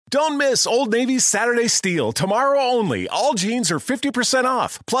Don't miss Old Navy's Saturday Steal. Tomorrow only. All jeans are 50%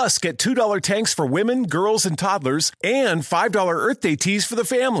 off. Plus, get $2 tanks for women, girls, and toddlers, and $5 Earth Day tees for the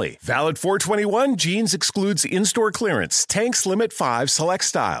family. Valid 4/21. Jeans excludes in-store clearance. Tanks limit 5 select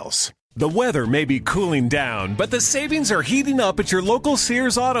styles. The weather may be cooling down, but the savings are heating up at your local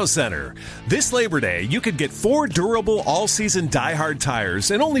Sears Auto Center. This Labor Day, you could get 4 durable all-season Die-Hard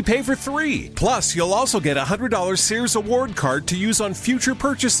tires and only pay for 3. Plus, you'll also get a $100 Sears Award card to use on future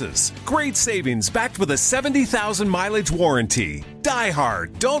purchases. Great savings backed with a 70,000 mileage warranty.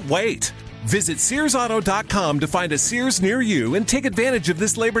 Die-Hard, don't wait. Visit SearsAuto.com to find a Sears near you and take advantage of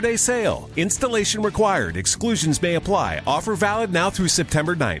this Labor Day sale. Installation required. Exclusions may apply. Offer valid now through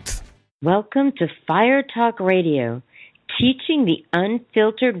September 9th. Welcome to Fire Talk Radio, teaching the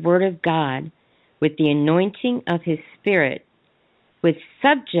unfiltered Word of God with the anointing of His Spirit, with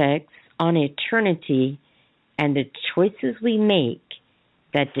subjects on eternity and the choices we make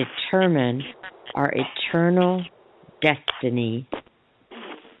that determine our eternal destiny.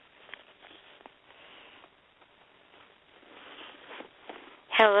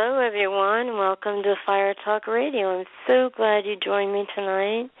 Hello, everyone. Welcome to Fire Talk Radio. I'm so glad you joined me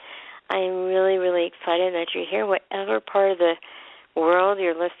tonight. I am really, really excited that you're here, whatever part of the world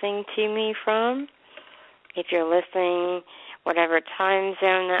you're listening to me from. If you're listening, whatever time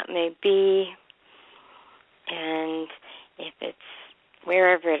zone that may be, and if it's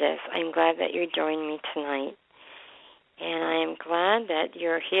wherever it is, I'm glad that you're joining me tonight. And I am glad that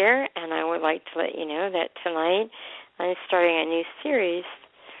you're here, and I would like to let you know that tonight I'm starting a new series,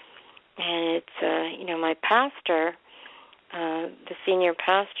 and it's, my pastor, the senior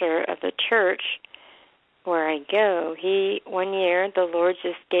pastor of the church where I go, one year, the Lord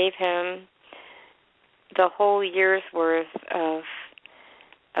just gave him the whole year's worth of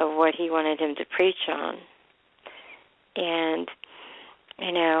what he wanted him to preach on. And,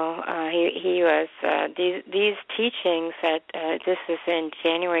 he was, these teachings that, this was in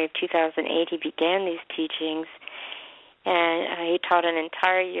January of 2008, he began these teachings, and he taught an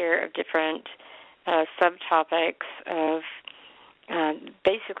entire year of different subtopics of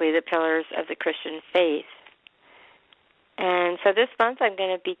basically the pillars of the Christian faith. And so this month I'm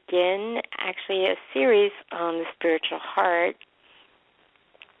going to begin actually a series on the spiritual heart.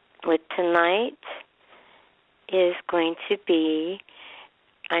 With tonight is going to be,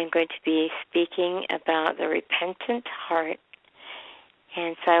 I'm going to be speaking about the repentant heart.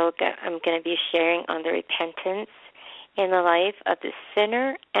 And so I'm going to be sharing on the repentance in the life of the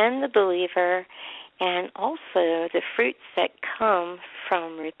sinner and the believer, and also the fruits that come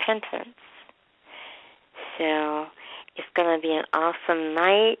from repentance. So it's going to be an awesome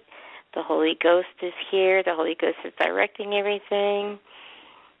night. The Holy Ghost is here. The Holy Ghost is directing everything.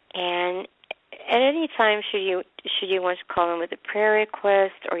 And at any time, should you want to call in with a prayer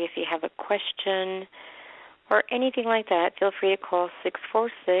request, or if you have a question or anything like that, feel free to call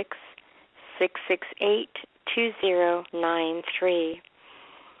 646-668-2093.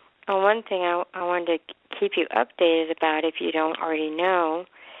 And one thing I wanted to keep you updated about, if you don't already know,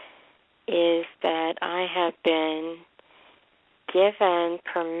 is that I have been given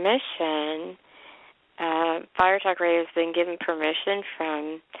permission. Fire Talk Radio has been given permission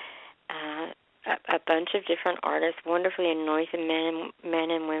from a bunch of different artists, wonderfully anointed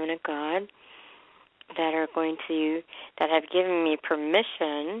men and women of God, that have given me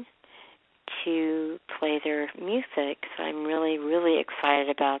permission to play their music. So I'm really, really excited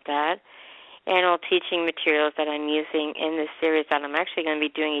about that. And all teaching materials that I'm using in this series, that I'm actually going to be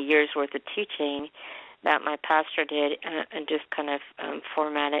doing a year's worth of teaching that my pastor did, and just kind of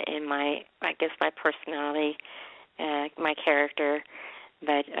formatted in my personality, my character.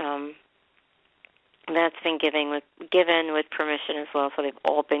 But that's been given with permission as well. So they've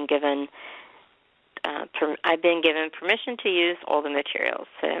all been given. I've been given permission to use all the materials.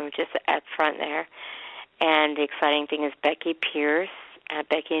 So just up front there. And the exciting thing is Jim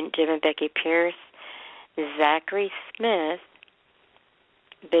and Becky Pierce, Zachary Smith,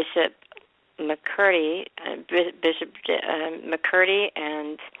 Bishop McCurdy,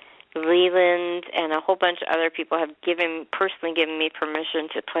 and Leland, and a whole bunch of other people have personally given me permission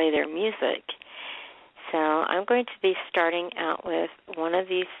to play their music. So I'm going to be starting out with one of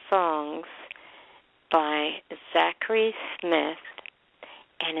these songs by Zachary Smith,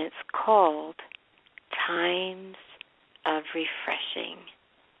 and it's called Times of Refreshing.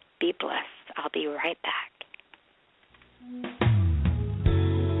 Be blessed. I'll be right back.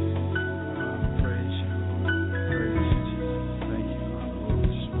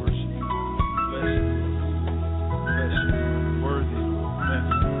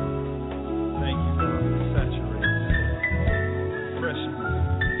 Thank you, God. Saturate. Refreshing.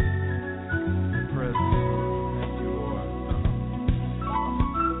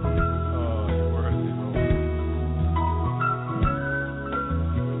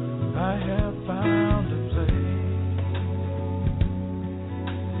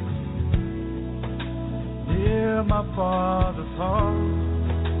 near my Father's heart.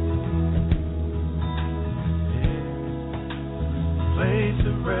 Yeah. Place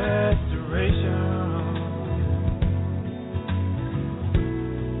of restoration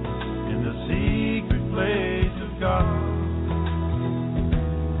in the secret place of God.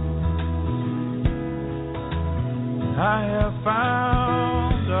 I have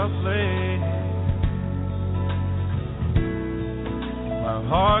found a place my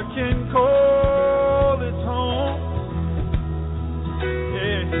heart can call its home.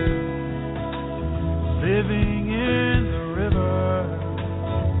 Yeah. Living in the river,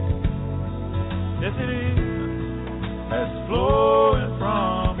 yes it is, that's flowing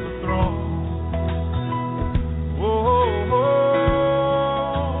from the throne. Whoa,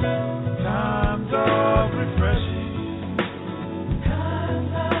 whoa. Times of refreshing,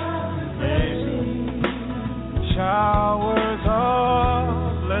 showers of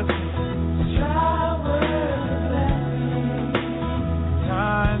blessing,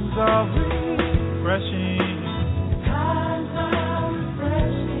 times of refreshing,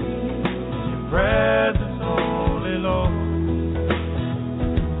 your presence, Holy Lord.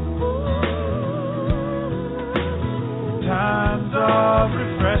 Times of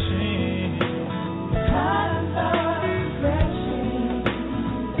refreshing,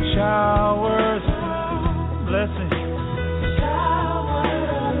 showers of blessing,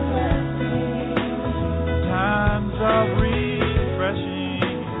 times of refreshing,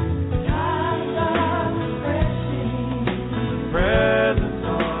 the presence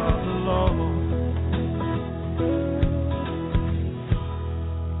of the Lord.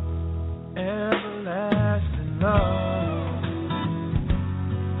 Everlasting love,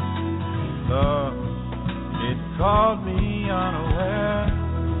 love, it caught me unaware.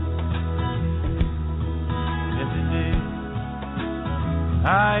 Yes, it did. I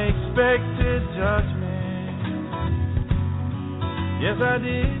expected judgment. Yes, I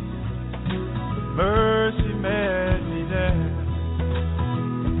did. Mercy met me there.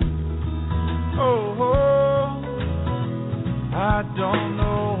 Oh, oh, I don't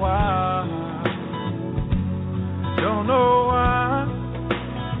know why. Don't know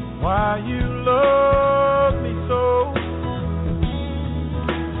why you love me so.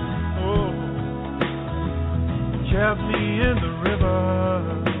 Oh, kept me in the river.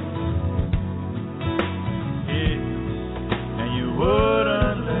 Yeah, and you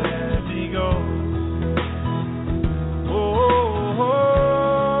wouldn't let me go. Oh,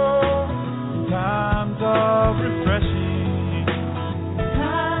 times of refreshing,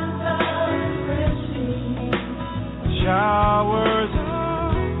 showers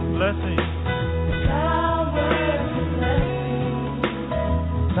of blessing,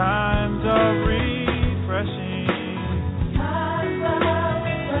 times of refreshing,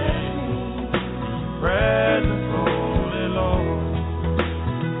 presence, Holy Lord.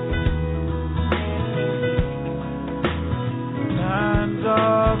 Times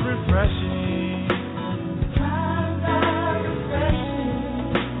of refreshing,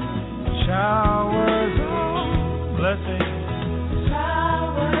 showers of blessing,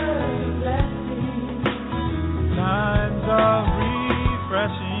 times of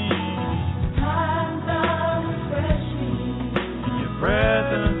refreshing, in your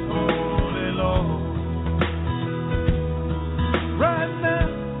presence, Holy Lord.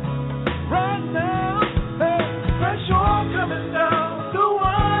 Right now, hey, fresh oil coming down, the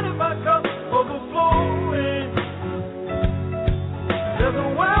wine in my cup overflowing. There's a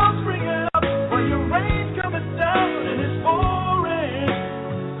well springing up when your rain's coming down and it's pouring.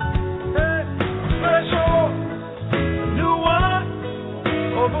 Hey, fresh oil, new wine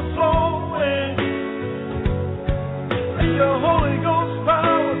overflowing, and your Holy Ghost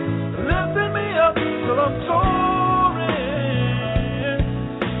power lifting me up till I'm soaring.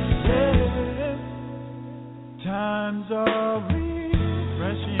 Yeah, times of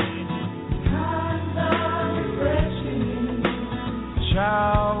refreshing,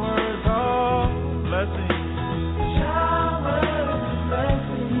 showers of blessing,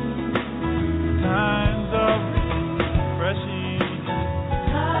 times of refreshing,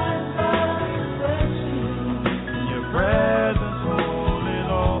 your presence, Holy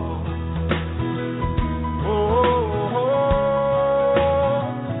Lord. Oh,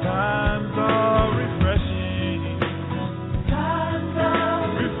 times of refreshing,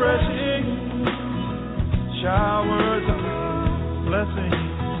 showers of blessing,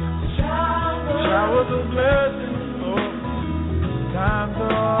 showers of blessing, oh, times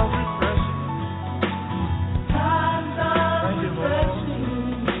of refreshing, thank you, Lord,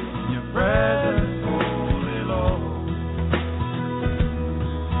 your presence, Holy Lord.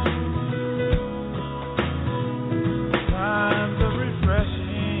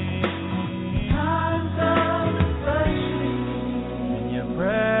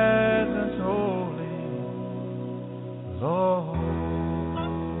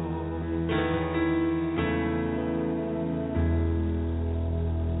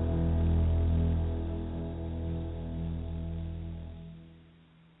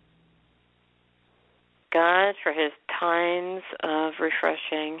 God for his times of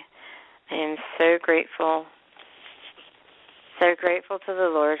refreshing. I am so grateful to the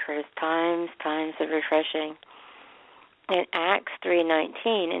Lord for his times of refreshing. In Acts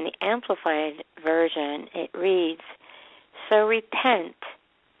 3:19, in the Amplified Version, it reads, "So repent,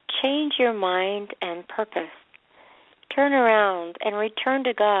 change your mind and purpose. Turn around and return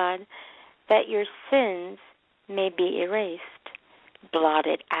to God, that your sins may be erased,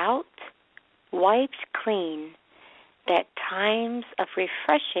 blotted out, wiped clean, that times of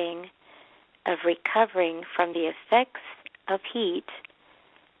refreshing, of recovering from the effects of heat,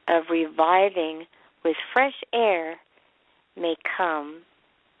 of reviving with fresh air, may come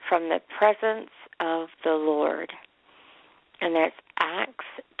from the presence of the Lord." And that's Acts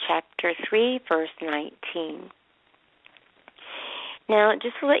chapter 3, verse 19. Now,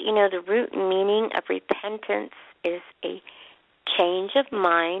 just to let you know, the root meaning of repentance is a change of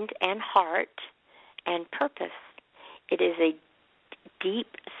mind and heart and purpose. It is a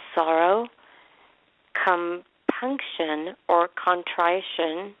deep sorrow, compunction, or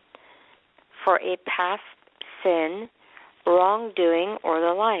contrition for a past sin, wrongdoing, or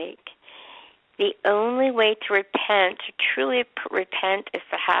the like. The only way to repent, to truly repent, is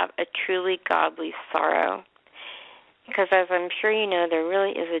to have a truly godly sorrow. Because as I'm sure you know, there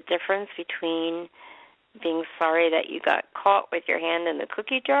really is a difference between being sorry that you got caught with your hand in the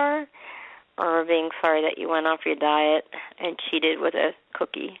cookie jar or being sorry that you went off your diet and cheated with a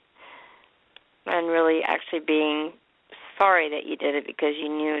cookie. And really actually being sorry that you did it because you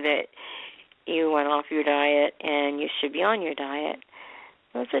knew that you went off your diet and you should be on your diet.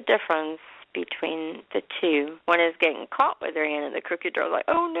 There's a difference between the two. One is getting caught with their hand in the cookie jar, like,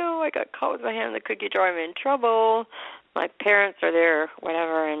 oh no, I got caught with my hand in the cookie jar, I'm in trouble, my parents are there,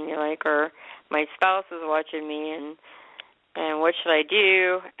 whatever, and you're like, or my spouse is watching me, and what should I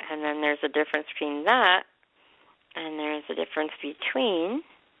do? And then there's a difference between that, and there's a difference between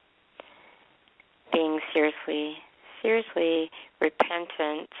being seriously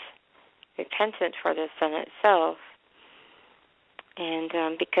repentant for the sin itself.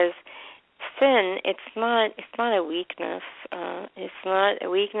 And because sin, it's not a weakness. It's not a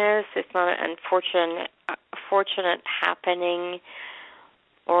weakness. It's not an unfortunate happening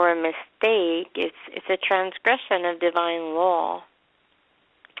or a mistake. It's a transgression of divine law.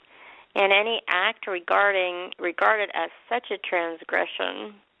 And any act regarded as such a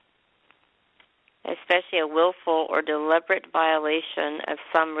transgression, especially a willful or deliberate violation of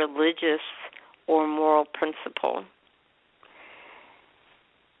some religious or moral principle.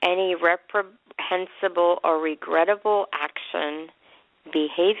 Any reprehensible or regrettable action,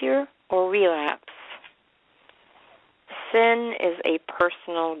 behavior, or relapse. Sin is a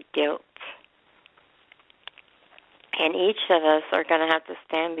personal guilt. And each of us are going to have to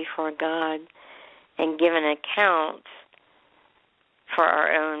stand before God and give an account for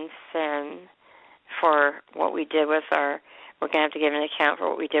our own sin, for what we did with we're going to have to give an account for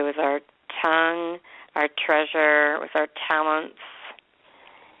what we did with our tongue, our treasure, with our talents,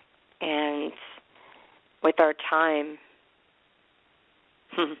 and with our time.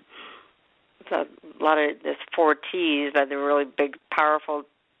 It's a lot of this 4 T's, but they're really big, powerful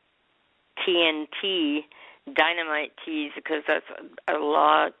TNT, dynamite T's, because that's a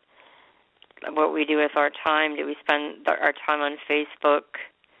lot of what we do with our time. Do we spend our time on Facebook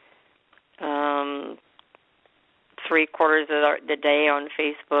 3/4 of the day on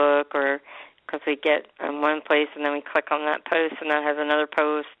Facebook, or because we get in one place and then we click on that post and that has another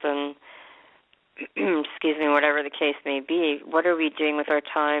post, and excuse me, whatever the case may be. What are we doing with our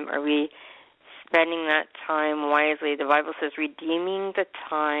time? Are we spending that time wisely? The Bible says, redeeming the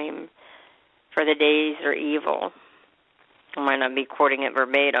time, for the days are evil. I might not be quoting it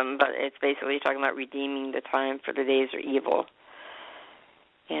verbatim, but it's basically talking about redeeming the time, for the days are evil.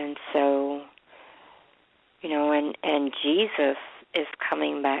 And so, you know, and Jesus is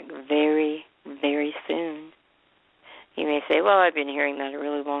coming back very, very soon. You may say, well, I've been hearing that a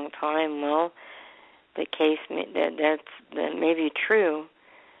really long time. Well, the case that may be true,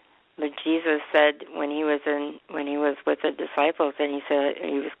 but Jesus said when he was with the disciples, and he said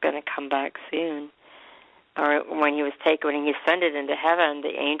he was going to come back soon. Or when he ascended into heaven,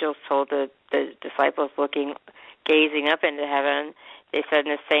 the angels told the disciples gazing up into heaven, they said,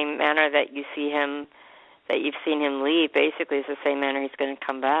 in the same manner that you've seen him leave, basically it's the same manner he's going to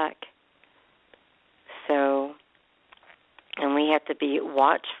come back. So, and we have to be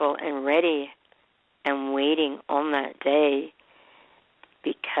watchful and ready and waiting on that day,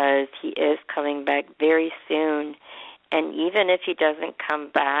 because he is coming back very soon. And even if he doesn't come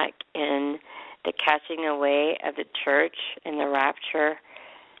back in the catching away of the church in the rapture,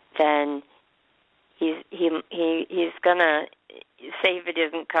 then he's gonna say if it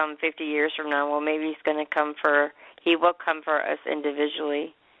doesn't come 50 years from now, well, maybe he will come for us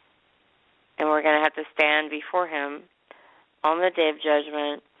individually, and we're going to have to stand before him on the day of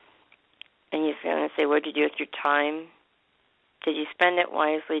judgment, and he's going to say, what did you do with your time? Did you spend it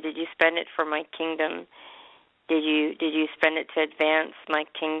wisely? Did you spend it for my kingdom? Did you spend it to advance my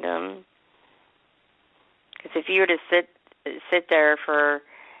kingdom? Because if you were to sit there for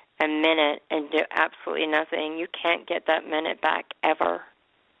a minute and do absolutely nothing, you can't get that minute back ever.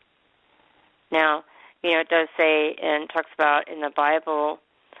 Now, it does say and talks about in the Bible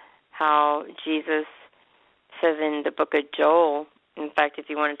how Jesus says in the book of Joel. In fact, if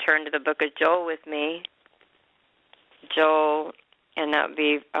you want to turn to the book of Joel with me, Joel, and that would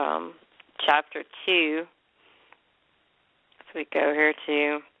be chapter 2. So we go here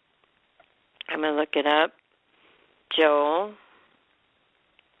to, I'm going to look it up, Joel,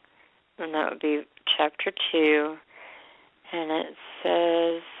 and that would be chapter 2, and it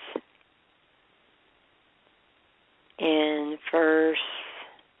says in verse,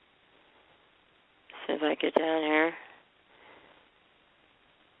 as I get down here,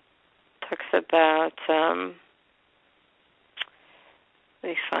 talks about, let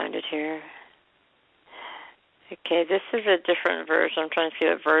me find it here. Okay, this is a different version. I'm trying to see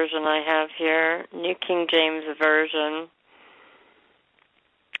what version I have here. New King James Version.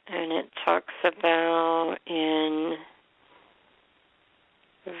 And it talks about in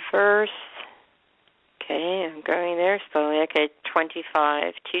verse, okay, I'm going there slowly. Okay,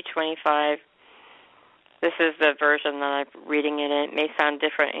 225. This is the version that I'm reading in. It may sound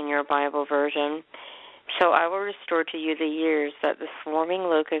different in your Bible version. So I will restore to you the years that the swarming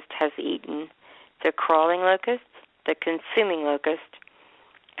locust has eaten, the crawling locust, the consuming locust,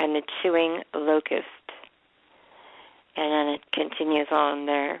 and the chewing locust. And then it continues on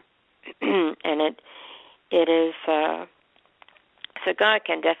there. And it is, so God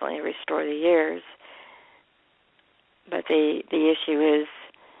can definitely restore the years. But the issue is,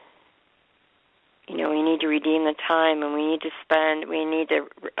 we need to redeem the time, and we need to,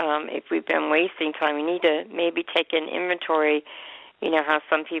 if we've been wasting time, we need to maybe take an inventory. How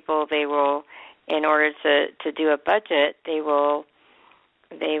some people, they will, in order to do a budget, they will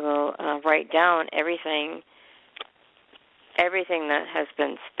write down everything that has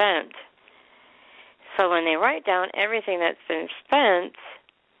been spent. So when they write down everything that's been spent,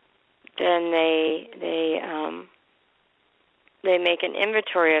 then they make an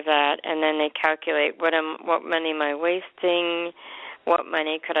inventory of that, and then they calculate what money am I wasting, what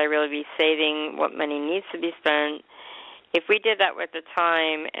money could I really be saving, what money needs to be spent. If we did that with the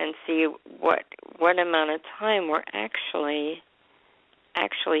time and see what amount of time we're actually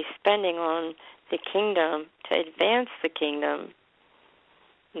spending on the kingdom to advance the kingdom,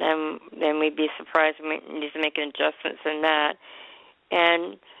 then we'd be surprised. We need to make adjustments in that,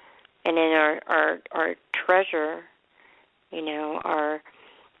 and in our treasure.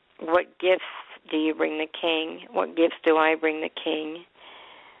 What gifts do you bring the king? What gifts do I bring the king?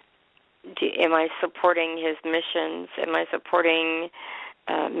 Am I supporting his missions? Am I supporting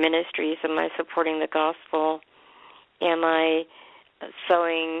ministries? Am I supporting the gospel? Am I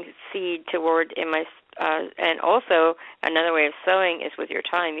sowing seed toward, and also another way of sowing is with your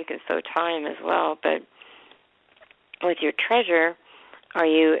time. You can sow time as well, but with your treasure, are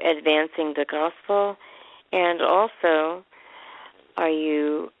you advancing the gospel? And also, are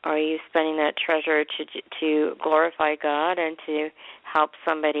you spending that treasure to glorify God and to help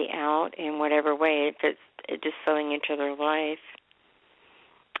somebody out in whatever way, if it's just sowing into their life?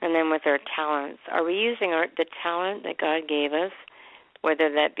 And then with our talents, are we using the talent that God gave us,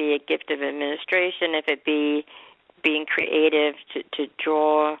 whether that be a gift of administration, if it be being creative, to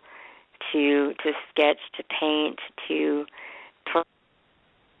draw, to sketch, to paint, to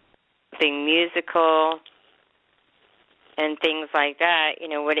something musical, and things like that.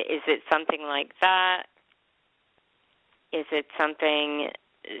 What is it? Something like that? Is it something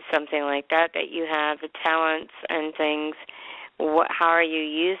like that you have, the talents and things? How are you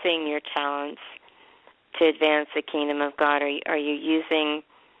using your talents to advance the kingdom of God? Are you using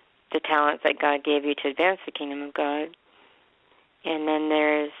the talents that God gave you to advance the kingdom of God? And then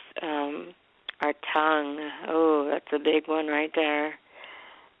there's our tongue. Oh, that's a big one right there.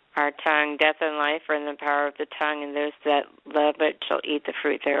 Our tongue, death and life are in the power of the tongue, and those that love it shall eat the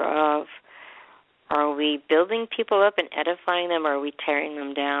fruit thereof. Are we building people up and edifying them, or are we tearing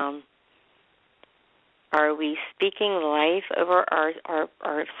them down? Are we speaking life over our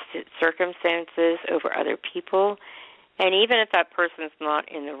circumstances, over other people? And even if that person's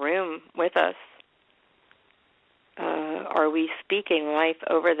not in the room with us, Are we speaking life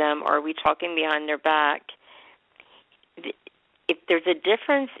over them? Are we talking behind their back? If there's a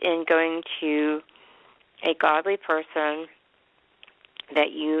difference in going to a godly person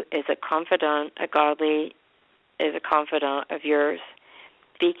that you is a confidant, a godly is a confidant of yours,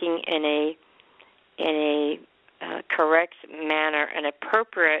 speaking in a correct manner, an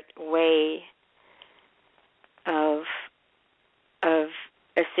appropriate way of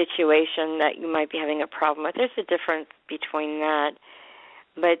a situation that you might be having a problem with. There's a difference between that.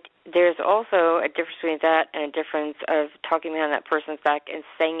 But there's also a difference between that and a difference of talking behind that person's back and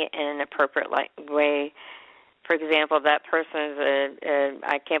saying it in an appropriate way. For example, that person is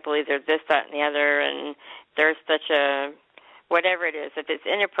I can't believe they're this, that, and the other, and there's such a, whatever it is. If it's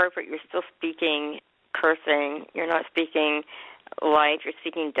inappropriate, you're still speaking cursing. You're not speaking life. You're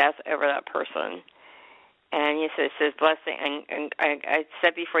speaking death over that person. And it says blessing, and I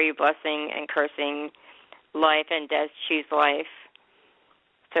said before you, blessing and cursing, life and death, choose life.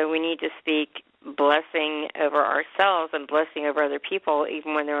 So we need to speak blessing over ourselves and blessing over other people,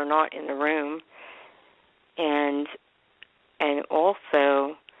 even when they're not in the room. And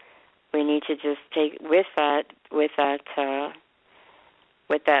also we need to just take with that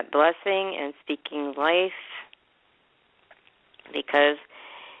blessing and speaking life, because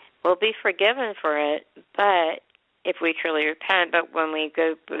we'll be forgiven for it, but if we truly repent. But when we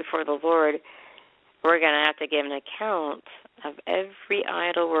go before the Lord, we're going to have to give an account of every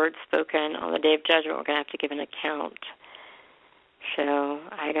idle word spoken on the day of judgment. We're going to have to give an account. So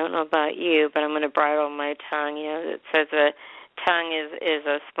I don't know about you, but I'm going to bridle my tongue. You know, it says the tongue is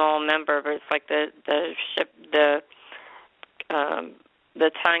a small member, but it's like the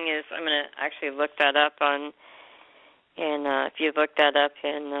tongue is. I'm going to actually look that up on. And if you look that up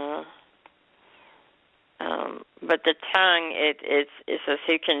in, but the tongue, it says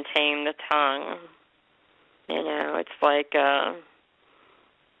who can tame the tongue. You know, it's like,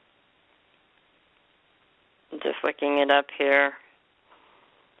 just looking it up here.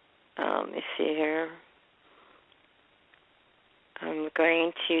 Let me see here. I'm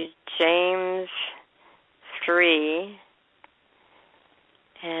going to James 3,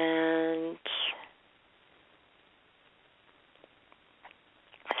 and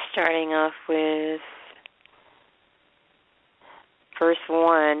starting off with verse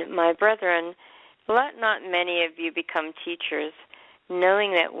 1, my brethren, let not many of you become teachers,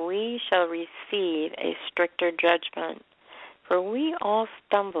 knowing that we shall receive a stricter judgment. For we all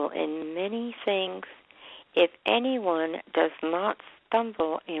stumble in many things. If anyone does not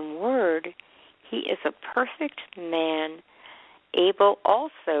stumble in word, he is a perfect man, able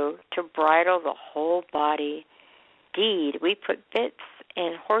also to bridle the whole body. Indeed, we put bits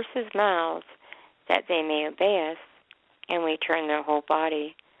in horses' mouths that they may obey us, and we turn their whole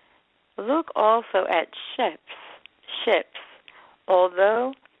body. Look also at ships,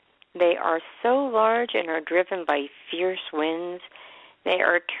 although they are so large and are driven by fierce winds, they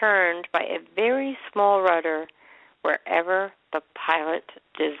are turned by a very small rudder wherever the pilot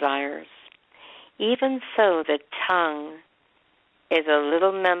desires. Even so, the tongue is a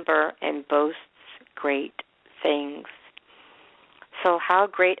little member and boasts great things. So how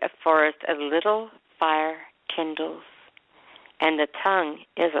great a forest a little fire kindles, and the tongue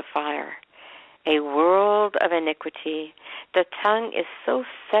is a fire, a world of iniquity. The tongue is so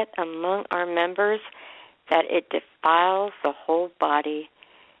set among our members that it defiles the whole body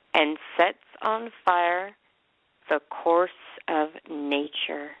and sets on fire the course of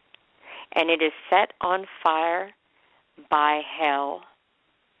nature. And it is set on fire by hell.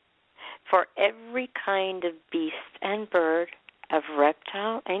 For every kind of beast and bird, of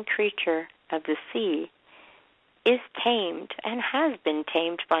reptile and creature of the sea is tamed and has been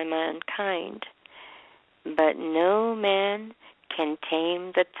tamed by mankind. But no man can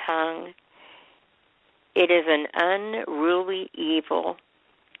tame the tongue. It is an unruly evil,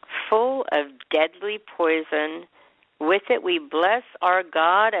 full of deadly poison. With it we bless our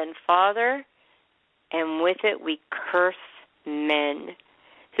God and Father, and with it we curse men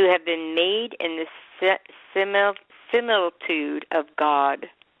who have been made in the similitude of God.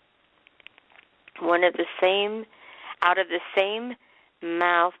 Out of the same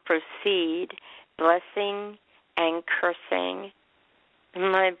mouth proceed blessing and cursing.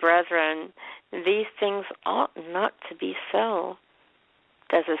 My brethren, these things ought not to be so.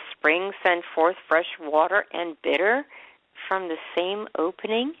 Does a spring send forth fresh water and bitter from the same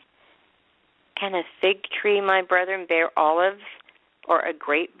opening? Can a fig tree, my brethren, bear olives, or a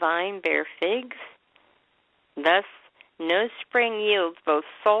grapevine bear figs? Thus, no spring yields both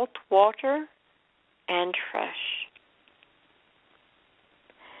salt water and fresh.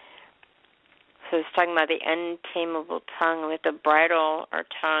 So it's talking about the untamable tongue. We have to bridle our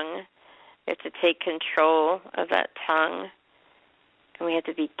tongue. We have to take control of that tongue. And we have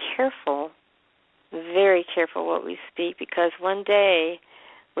to be careful, very careful what we speak, because one day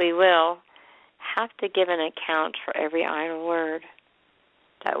we will have to give an account for every idle word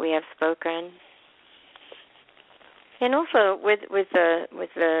that we have spoken. And also with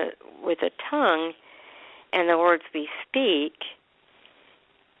the tongue and the words we speak,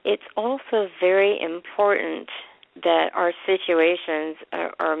 it's also very important that our situations,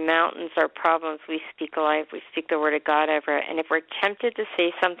 our mountains, our problems, we speak life, we speak the word of God over it. And if we're tempted to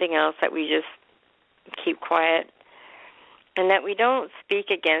say something else, that we just keep quiet, and that we don't speak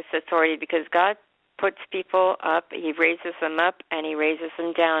against authority, because God puts people up, He raises them up, and He raises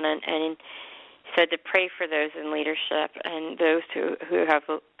them down, and He said to pray for those in leadership and those who have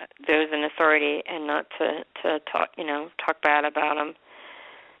those in authority, and not to talk bad about them,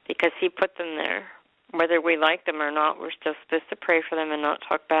 because He put them there. Whether we like them or not, we're still supposed to pray for them and not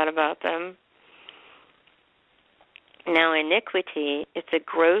talk bad about them. Now, iniquity is a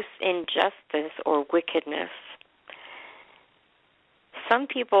gross injustice or wickedness. Some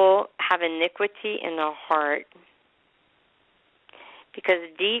people have iniquity in their heart because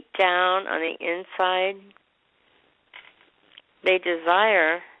deep down on the inside, they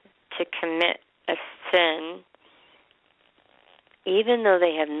desire to commit a sin, even though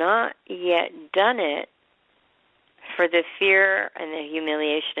they have not yet done it. For the fear and the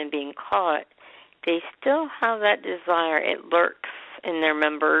humiliation of being caught, they still have that desire. It lurks in their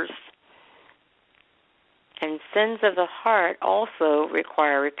members. And sins of the heart also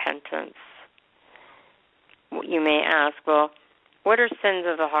require repentance. You may ask, well, what are sins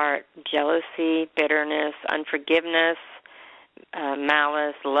of the heart? Jealousy, bitterness, unforgiveness,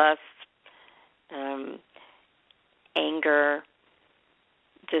 malice, lust, anger.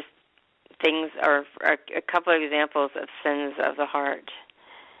 Just things are a couple of examples of sins of the heart.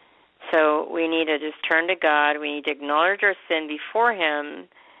 So we need to just turn to God. We need to acknowledge our sin before Him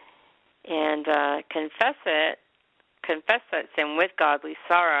and confess that sin with godly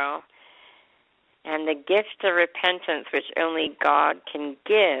sorrow. And the gift of repentance, which only God can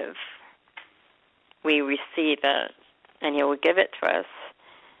give, we receive it, and He will give it to us.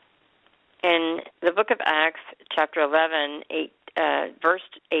 In the book of Acts, chapter 11, verse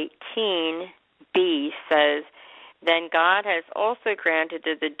 18b says, "Then God has also granted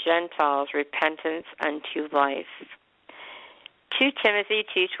to the Gentiles repentance unto life." 2 Timothy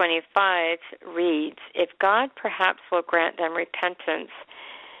 2:25 reads, "If God perhaps will grant them repentance,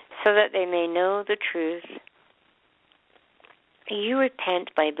 so that they may know the truth." You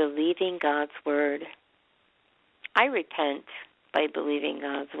repent by believing God's word. I repent by believing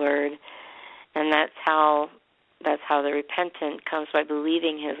God's word, and that's how the repentant comes, by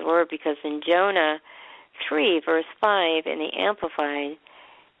believing His word. Because in Jonah 3, verse 5, in the Amplified,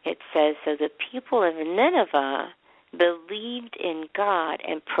 it says, "So the people of Nineveh believed in God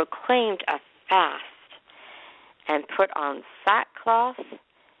and proclaimed a fast and put on sackcloth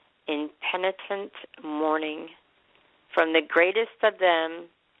in penitent mourning, from the greatest of them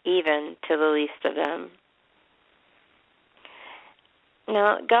even to the least of them."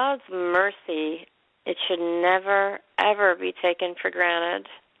 Now, God's mercy, it should never, ever be taken for granted,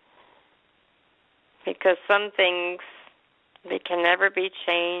 because some things, they can never be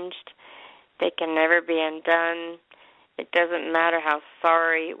changed. They can never be undone. It doesn't matter how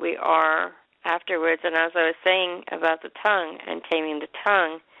sorry we are afterwards. And as I was saying about the tongue and taming the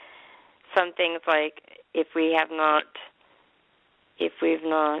tongue, some things like if we've not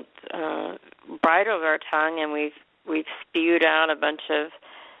bridled our tongue and we've spewed out a bunch of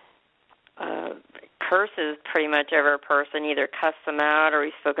curses pretty much over a person, either cussed them out or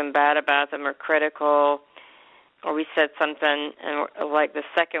we've spoken bad about them or critical, or we said something and like the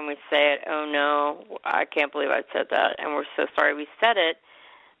second we say it, "Oh no, I can't believe I said that," and we're so sorry we said it,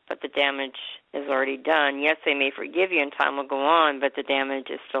 but the damage is already done. Yes, they may forgive you and time will go on, but the damage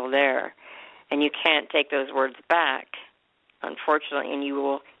is still there. And you can't take those words back, unfortunately, and you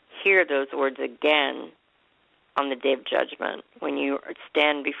will hear those words again on the day of judgment when you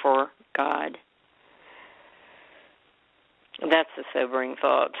stand before God. That's a sobering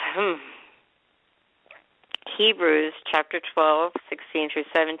thought. Hebrews chapter 12, 16 through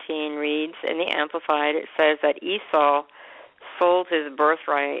 17 reads, in the Amplified, it says that Esau sold his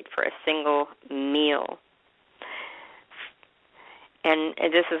birthright for a single meal. And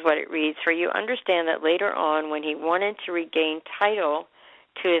this is what it reads, "For you understand that later on, when he wanted to regain title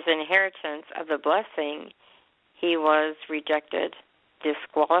to his inheritance of the blessing, he was rejected,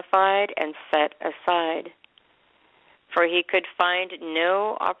 disqualified, and set aside. For he could find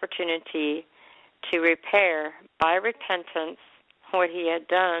no opportunity to repair by repentance what he had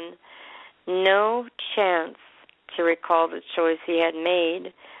done, no chance to recall the choice he had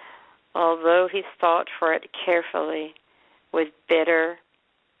made, although he sought for it carefully with bitter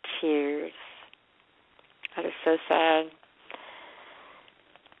tears. That is so sad.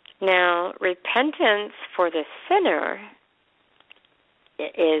 Now, repentance for the sinner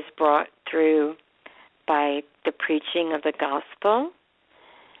is brought through by the preaching of the gospel.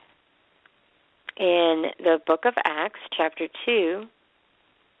 In the book of Acts, chapter 2,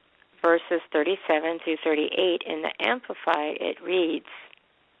 verses 37 through 38, in the Amplified, it reads,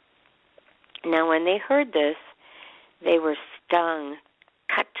 "Now when they heard this, they were stung,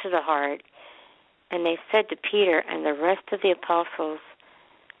 cut to the heart, and they said to Peter and the rest of the apostles,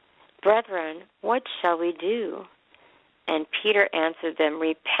 'Brethren, what shall we do?' And Peter answered them,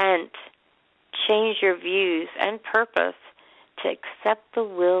 'Repent, change your views and purpose to accept the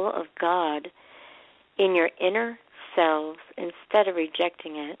will of God in your inner selves instead of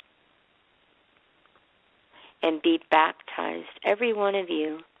rejecting it. And be baptized, every one of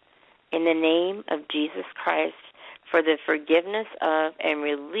you, in the name of Jesus Christ for the forgiveness of and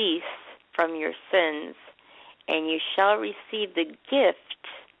release from your sins, and you shall receive the gift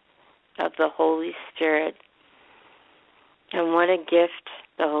of the Holy Spirit.'" And what a gift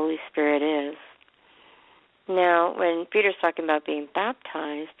the Holy Spirit is. Now, when Peter's talking about being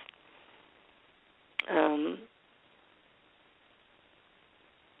baptized,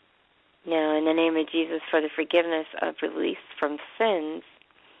 now in the name of Jesus for the forgiveness of release from sins.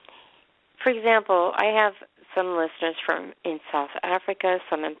 For example, I have some listeners from in South Africa,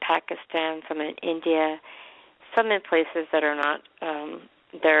 some in Pakistan, some in India, some in places that are not,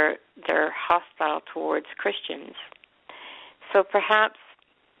 they're hostile towards Christians. So perhaps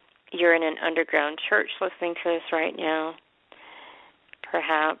you're in an underground church listening to this right now.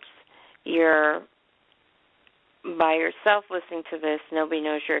 Perhaps you're by yourself listening to this. Nobody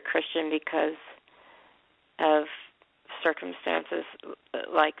knows you're a Christian because of circumstances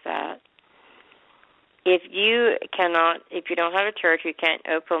like that. If you don't have a church, you can't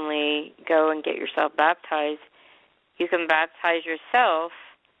openly go and get yourself baptized, you can baptize yourself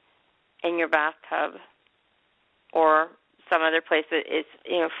in your bathtub or some other place that is,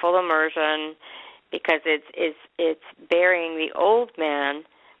 full immersion, because it's burying the old man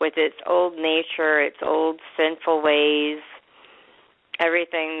with its old nature, its old sinful ways,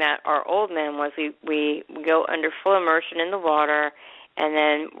 everything that our old man was. We go under full immersion in the water, and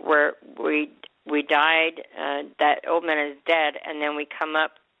then we died. That old man is dead, and then we come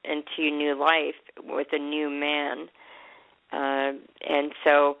up into new life with a new man. And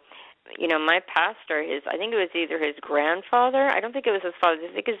so, my pastor, I think it was either his grandfather. I don't think it was his father.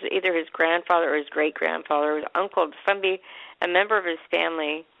 I think it was either his grandfather or his great-grandfather or his uncle. A member of his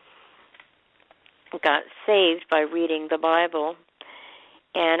family got saved by reading the Bible.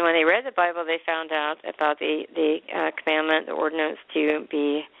 And when they read the Bible, they found out about the commandment, the ordinance to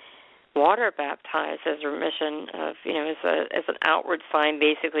be water baptized as a remission of, as an outward sign,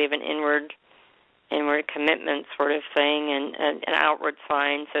 basically, of an inward commitment sort of thing, and an outward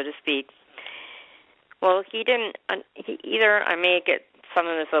sign, so to speak. Well, I may get some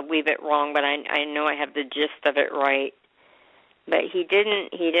of this a wee bit wrong, but I know I have the gist of it right. But he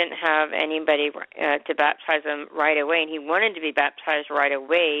didn't have anybody to baptize him right away, and he wanted to be baptized right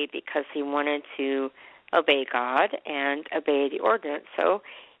away because he wanted to obey God and obey the ordinance. So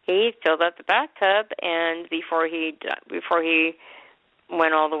he filled up the bathtub, and before he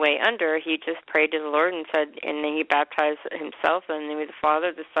went all the way under, he just prayed to the Lord and said, and then he baptized himself in the name of the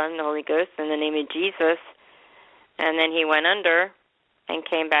Father, the Son, and the Holy Ghost, in the name of Jesus. And then he went under and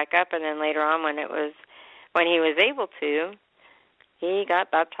came back up, and then later on when he was able to, he got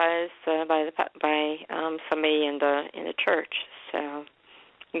baptized by somebody in the church. So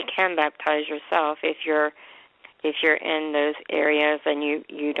you can baptize yourself if you're in those areas and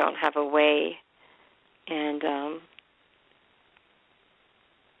you don't have a way. And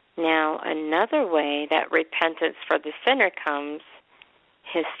now another way that repentance for the sinner comes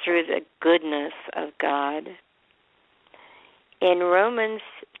is through the goodness of God. In Romans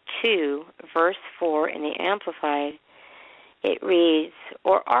 2, verse 4 in the Amplified, it reads,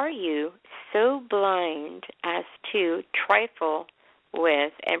 "Or are you so blind as to trifle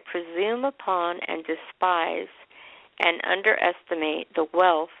with and presume upon and despise and underestimate the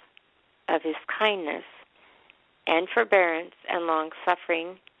wealth of his kindness and forbearance and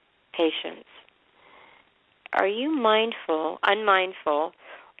long-suffering patience? Are you unmindful,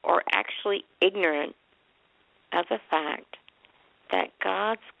 or actually ignorant of the fact that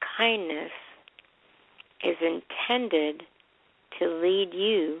God's kindness is intended to lead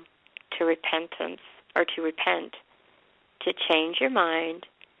you to to repentance, or to repent, to change your mind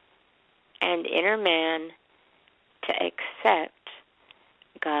and inner man to accept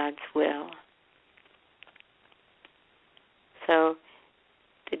God's will. So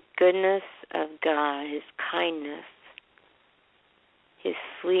the goodness of God, His kindness, His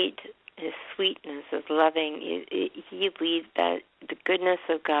sweetness, His loving, He leads that. The goodness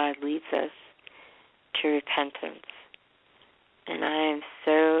of God leads us to repentance, and I am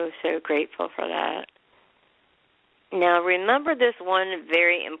so, so grateful for that. Now, remember this one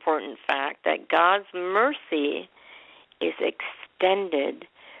very important fact, that God's mercy is extended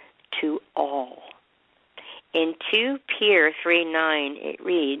to all. In 2 Peter 3:9, it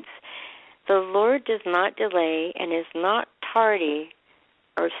reads, "The Lord does not delay and is not tardy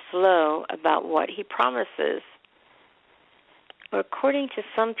or slow about what He promises, according to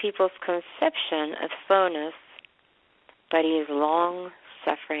some people's conception of slowness, but He is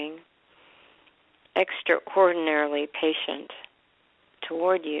long-suffering, extraordinarily patient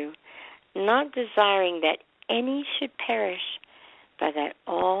toward you, not desiring that any should perish, but that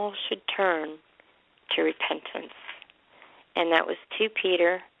all should turn to repentance." And that was 2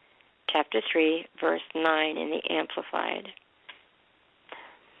 Peter chapter 3, verse 9 in the Amplified.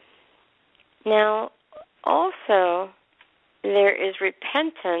 Now, also, there is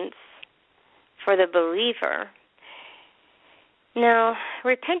repentance for the believer. Now,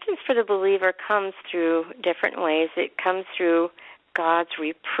 repentance for the believer comes through different ways. It comes through God's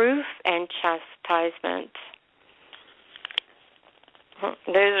reproof and chastisement.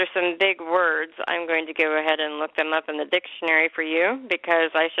 Those are some big words. I'm going to go ahead and look them up in the dictionary for you, because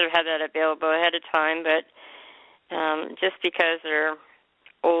I should have had that available ahead of time, but just because they're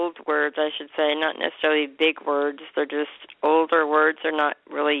old words, I should say, not necessarily big words. They're just older words. They're not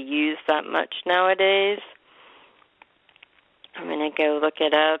really used that much nowadays. I'm going to go look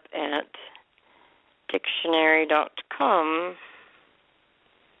it up at dictionary.com.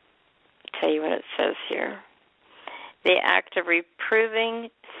 I'll tell you what it says here. The act of reproving,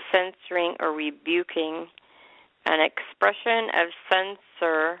 censoring, or rebuking, an expression of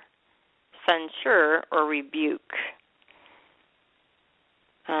censure or rebuke.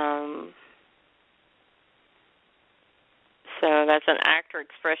 So that's an act or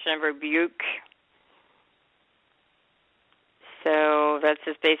expression of rebuke. So that's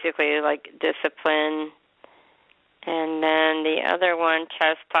just basically like discipline. And then the other one,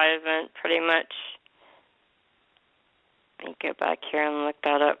 chastisement, pretty much. Let me go back here and look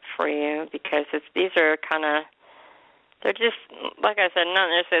that up for you, because these are kind of, they're just, like I said, not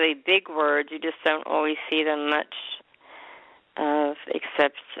necessarily big words. You just don't always see them much of,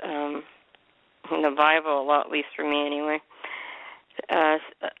 except in the Bible a lot, at least for me anyway.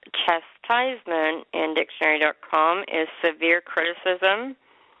 Chastisement in dictionary.com is severe criticism,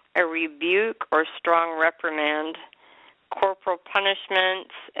 a rebuke or strong reprimand, corporal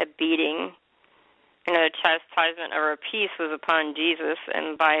punishment, a beating. You know, the chastisement of our peace was upon Jesus,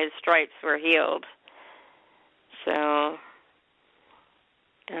 and by His stripes we're healed. So,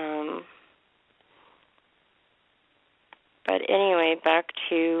 but anyway, back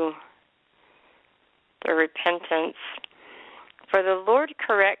to the repentance. For the Lord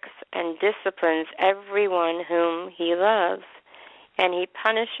corrects and disciplines everyone whom He loves, and He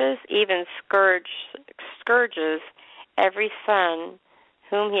punishes, even scourges every son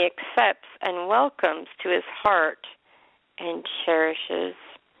whom He accepts and welcomes to His heart and cherishes.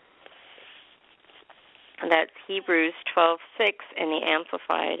 That's Hebrews 12:6 in the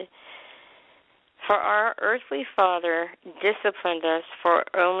Amplified. For our earthly Father disciplined us for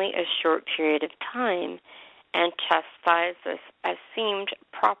only a short period of time, and chastised us as seemed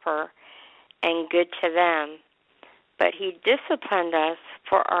proper and good to them. But He disciplined us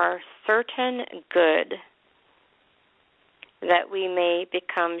for our certain good, that we may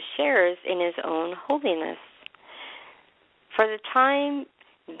become sharers in His own holiness. For the time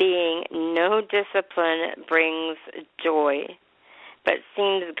being, no discipline brings joy, but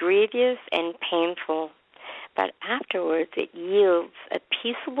seems grievous and painful. But afterwards it yields a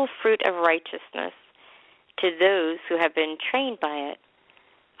peaceable fruit of righteousness to those who have been trained by it,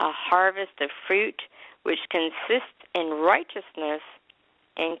 a harvest of fruit which consists in righteousness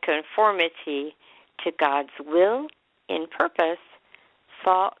and conformity to God's will in purpose,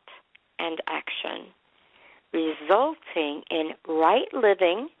 thought, and action, resulting in right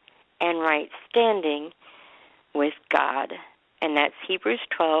living and right standing with God. And that's Hebrews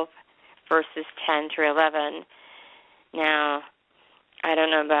 12, verses 10 through 11. Now, I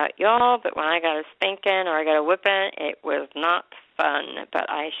don't know about y'all, but when I got a spanking or I got a whipping, it was not fun, but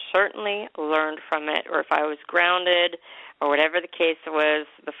I certainly learned from it. Or if I was grounded or whatever the case was,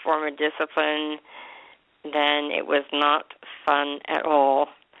 the form of discipline, then it was not fun at all.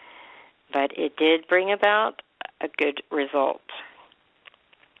 But it did bring about a good result.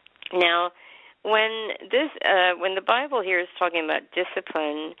 Now, when the Bible here is talking about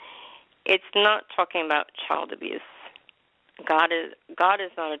discipline, it's not talking about child abuse. God is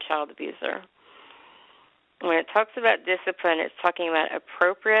not a child abuser. When it talks about discipline, it's talking about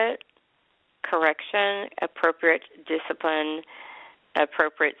appropriate correction, appropriate discipline,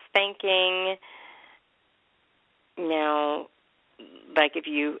 appropriate spanking. Now, like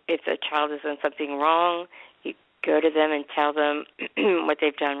if a child has done something wrong, you go to them and tell them what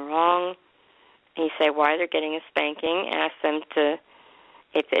they've done wrong. And you say why they're getting a spanking. Ask them to,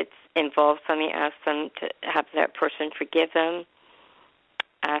 if it involves something, ask them to have that person forgive them.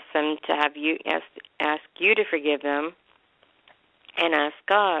 Ask them to have you ask you to forgive them, and ask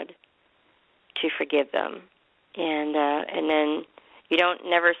God to forgive them. And then you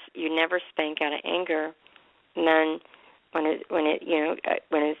never spank out of anger. And then when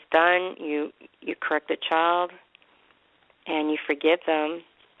it's done, you correct the child and you forgive them.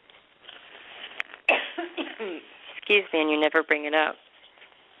 Excuse me, and you never bring it up.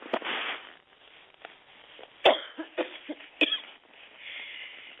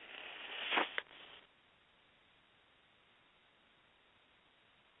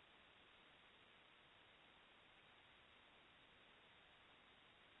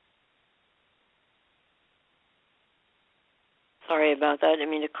 Sorry about that. I didn't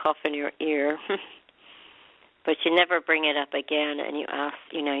mean to cough in your ear. But you never bring it up again, and you ask,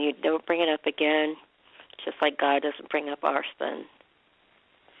 you don't bring it up again, just like God doesn't bring up our sin.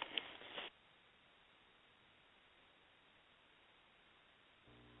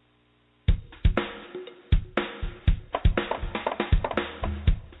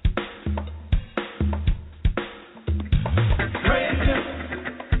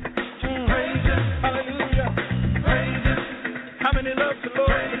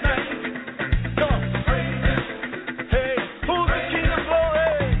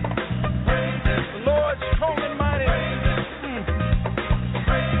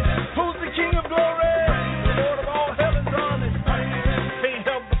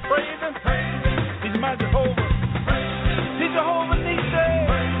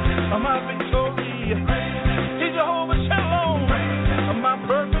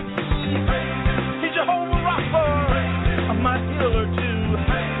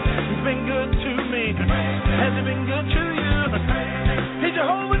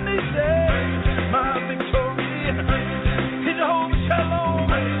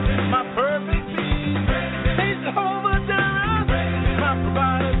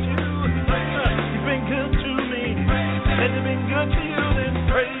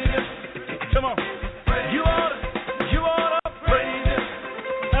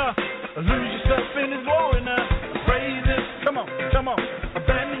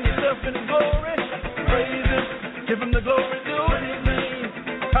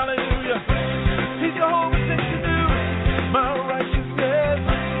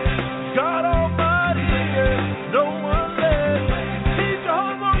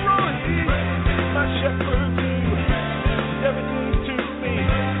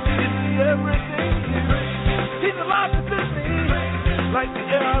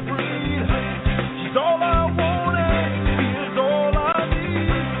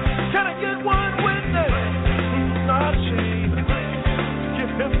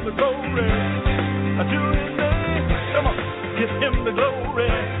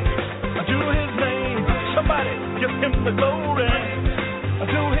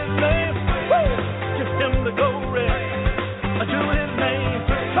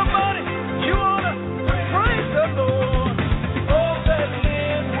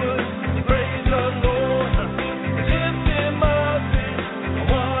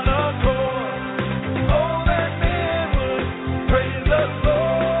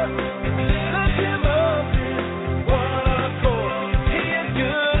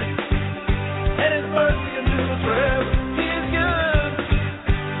 Good.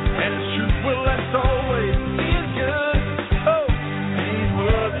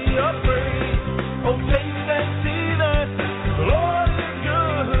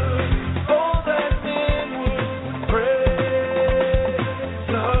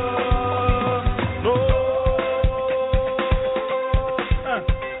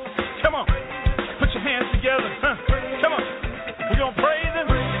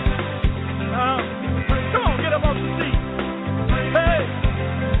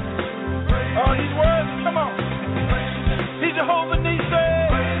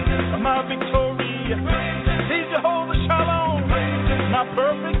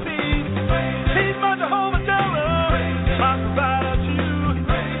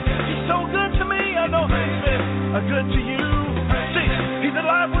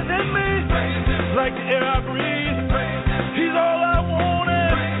 alive within me, like the air I breathe. He's all I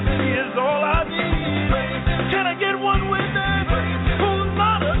wanted, he is all I need. Can I get one witness who's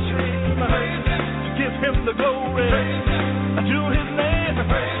not ashamed to give him the glory? I do his name.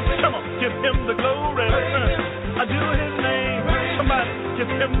 Come on, give him the glory. I do his name. Somebody give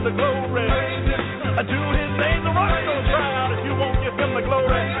him the glory. I do his name. The rock's gonna cry out if you won't give him the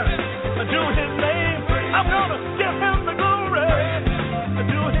glory. I do his name. I'm gonna give him the glory. I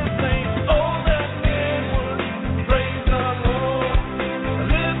do his name. Oh, that man would praise the Lord.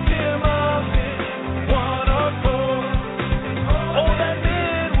 Lift him up in one accord. Oh, that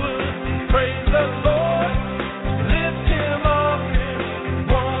man would praise the Lord. Lift him up in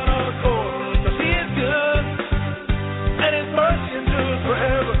one accord. 'Cause he is good, and his mercy endures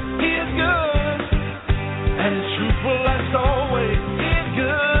forever. He is good, and his truth will last always. He is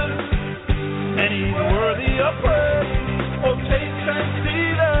good, and he's worthy of praise. Oh, taste and see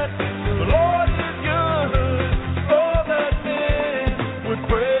that the Lord is good. Oh, that man would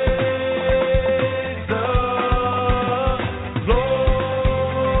praise the Lord.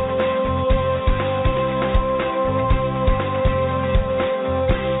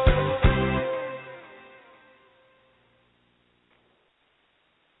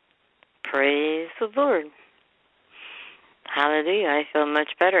 Praise the Lord. Hallelujah. I feel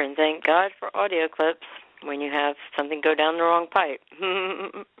much better, and thank God for audio clips when you have something go down the wrong pipe.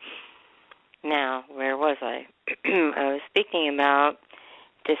 Now, where was I? I was speaking about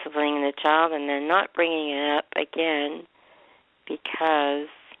disciplining the child and then not bringing it up again, because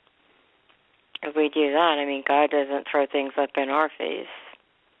if we do that, I mean, God doesn't throw things up in our face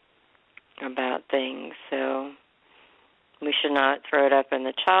about things, so we should not throw it up in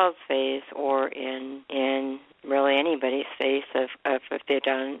the child's face or in really anybody's face if they've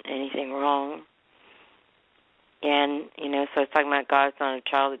done anything wrong. And, so it's talking about God's not a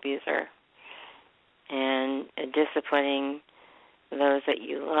child abuser. And disciplining those that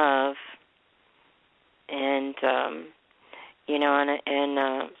you love. And,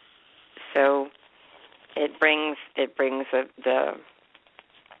 so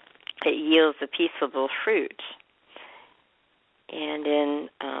it yields a peaceable fruit. And in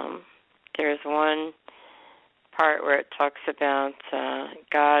there's one part where it talks about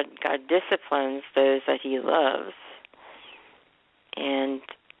God disciplines those that he loves. And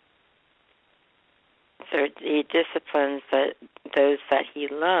so he disciplines those that he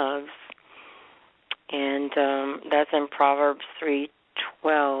loves. And that's in Proverbs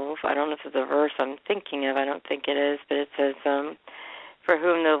 3:12. I don't know if it's the verse I'm thinking of. I don't think it is. But it says, for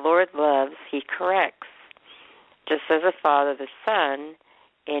whom the Lord loves, he corrects, just as a father the son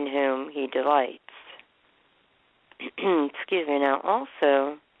in whom he delights. Excuse me. Now,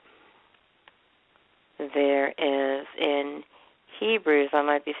 also, there is in Hebrews, I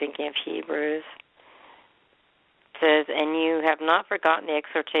might be thinking of Hebrews, it says, and you have not forgotten the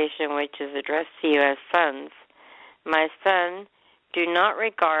exhortation which is addressed to you as sons. My son, do not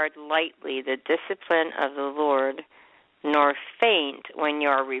regard lightly the discipline of the Lord, nor faint when you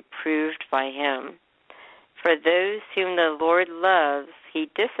are reproved by him. For those whom the Lord loves, he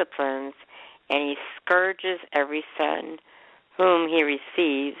disciplines, and he scourges every son whom he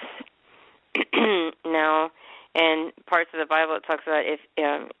receives. Now, in parts of the Bible, it talks about if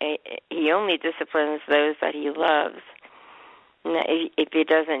he only disciplines those that he loves. Now, if he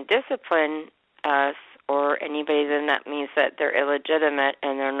doesn't discipline us or anybody, then that means that they're illegitimate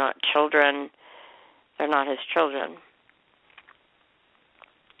and they're not children. They're not his children.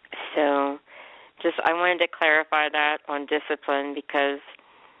 So, I wanted to clarify that on discipline, because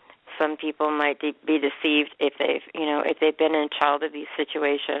some people might be deceived if they've been in child abuse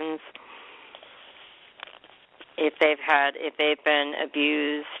situations, if they've been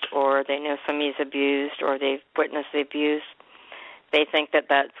abused, or they know somebody's abused, or they've witnessed the abuse. They think that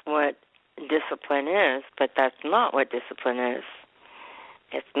that's what discipline is, but that's not what discipline is.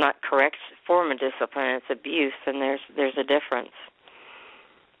 It's not correct form of discipline. It's abuse, and there's a difference.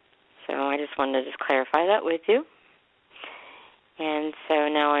 So I just wanted to clarify that with you. And so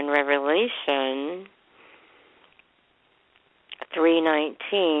now in Revelation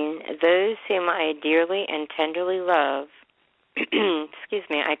 3:19, those whom I dearly and tenderly love,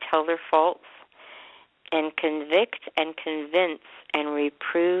 I tell their faults, and convict and convince and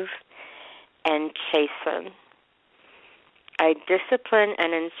reprove and chasten. I discipline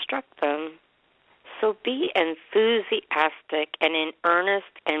and instruct them. So be enthusiastic and in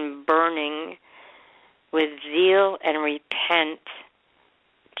earnest and burning with zeal and repent,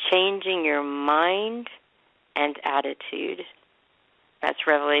 changing your mind and attitude. That's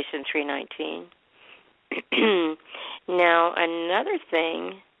Revelation 3:19. Now, another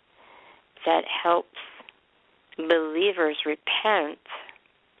thing that helps believers repent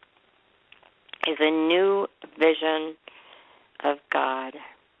is a new vision of God.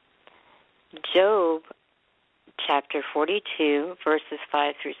 Job chapter 42, verses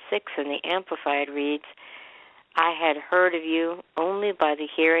 5 through 6 in the Amplified reads, I had heard of you only by the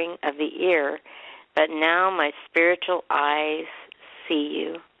hearing of the ear, but now my spiritual eyes see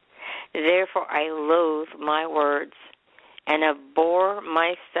you. Therefore I loathe my words and abhor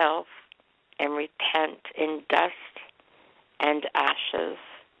myself and repent in dust and ashes.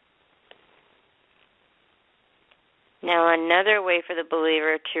 Now, another way for the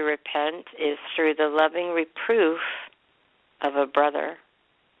believer to repent is through the loving reproof of a brother.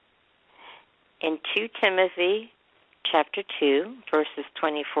 In 2 Timothy chapter 2, verses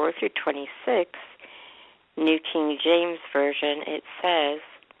 24 through 26, New King James Version, it says,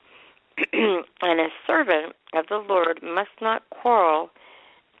 And a servant of the Lord must not quarrel,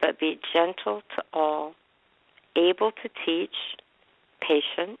 but be gentle to all, able to teach,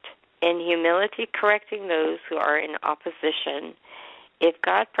 patient, in humility correcting those who are in opposition, if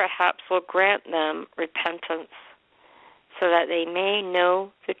God perhaps will grant them repentance, so that they may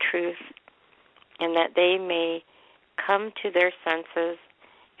know the truth, and that they may come to their senses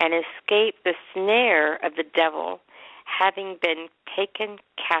and escape the snare of the devil, having been taken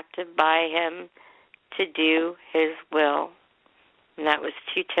captive by him to do his will. And that was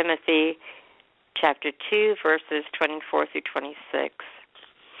 2 Timothy chapter 2, verses 24 through 26.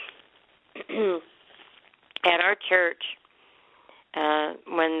 At our church,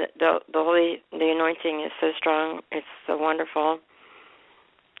 when the anointing is so strong, it's so wonderful.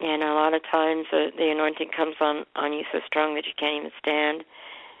 And a lot of times the anointing comes on you so strong that you can't even stand.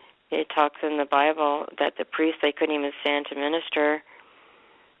 It talks in the Bible that the priests, they couldn't even stand to minister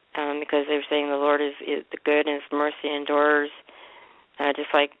because they were saying the Lord is the good and his mercy endures,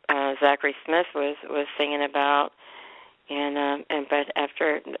 just like Zachary Smith was singing about. But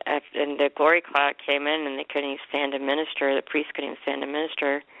after the glory cloud came in and they couldn't even stand to minister, the priests couldn't even stand to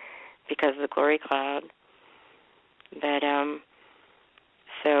minister because of the glory cloud. But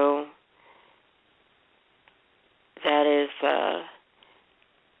so that is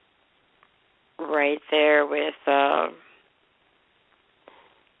right there with so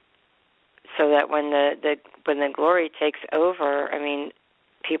that when the glory takes over, I mean,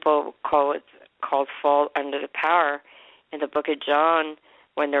 people call it called fall under the power. In the book of John,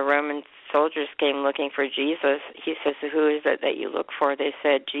 when the Roman soldiers came looking for Jesus, he says, who is it that you look for? They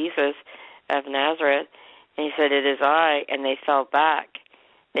said, Jesus of Nazareth. And he said, it is I. And they fell back.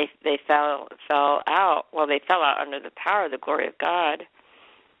 They fell out. Well, they fell out under the power of the glory of God.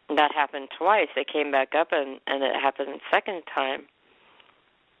 And that happened twice. They came back up, and it happened the second time.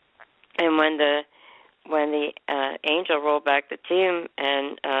 And when the angel rolled back the tomb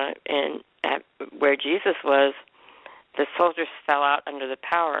and where Jesus was, the soldiers fell out under the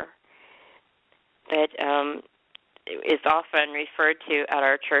power. That is often referred to at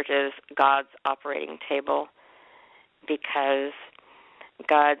our church as God's operating table, because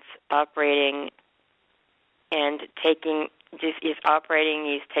God's operating and he's operating,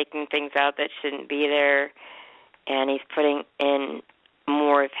 he's taking things out that shouldn't be there, and he's putting in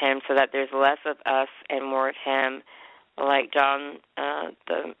more of him so that there's less of us and more of him. Like John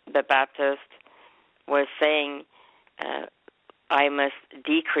the Baptist was saying, I must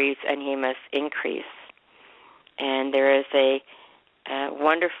decrease and he must increase. And there is a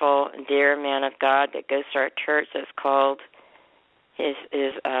wonderful, dear man of God that goes to our church that's called is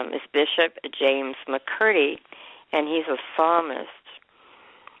Bishop James McCurdy, and he's a psalmist.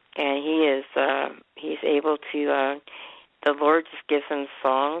 And he's able to, the Lord just gives him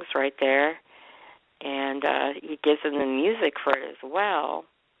songs right there, and he gives him the music for it as well.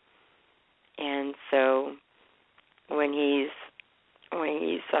 And so when he was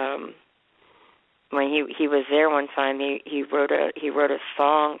there one time, he wrote a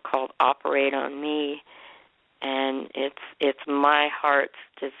song called "Operate on Me," and it's my heart's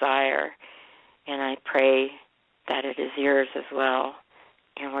desire, and I pray that it is yours as well.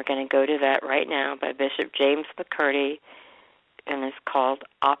 And we're going to go to that right now by Bishop James McCurdy, and it's called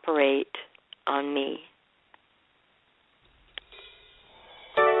 "Operate on Me."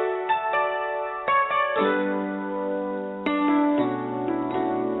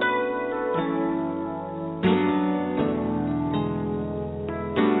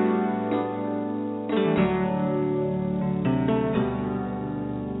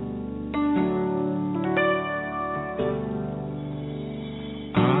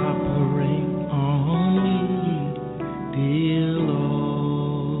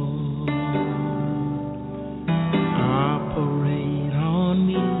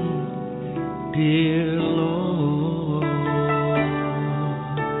 dear Lord.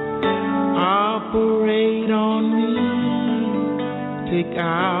 Operate on me, take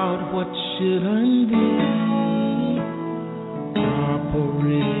out what shouldn't be.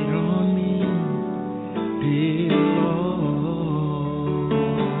 Operate on me, dear Lord.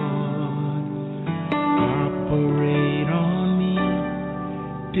 Operate on me,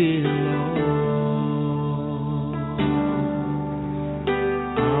 dear Lord.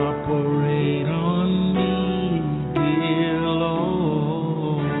 Operate on me, dear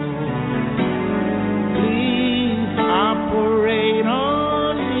Lord. Please operate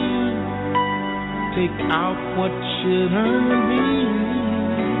on me, take out what shouldn't be.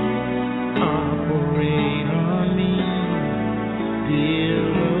 Operate on me, dear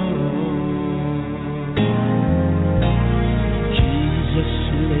Lord. Jesus,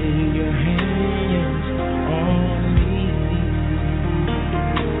 lay your hands on me.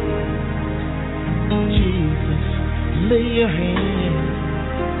 Jesus, lay your hands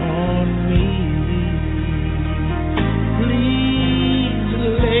on me. Please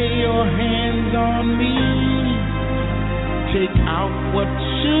lay your hands on me. Take out what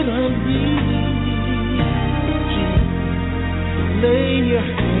shouldn't be. Jesus, lay your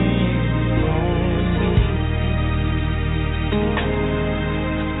hands on me.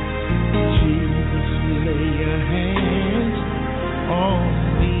 Jesus, lay your hands on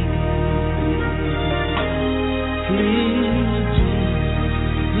me. Please, Jesus,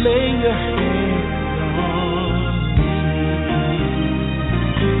 lay your hands on me.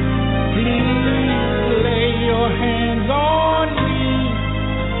 Please lay your hands on me.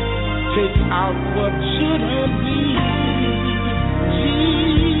 Take out what shouldn't be.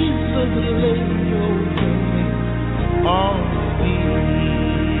 Jesus, lay your hands on me.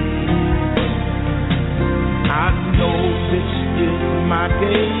 I know this is my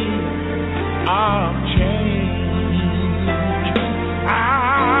day of change.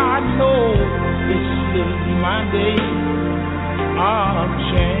 I know this is my day of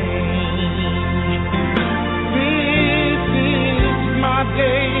change. This is my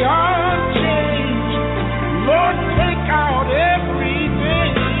day of change. Lord, take out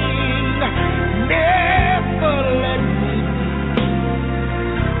everything. Never let me be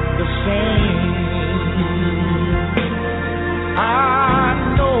the same. I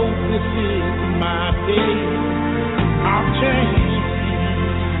know this is my day of change.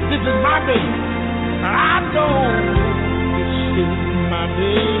 This is my day. I know this is my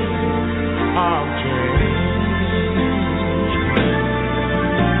day of change.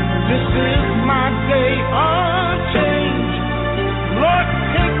 This is my day of change. Lord,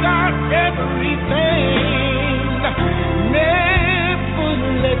 take out everything. Never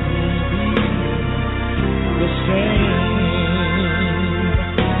let me be the same.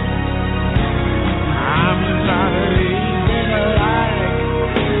 I'm not living like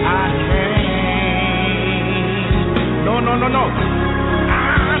I came. No.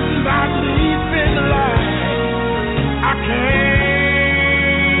 I'm not living like I came.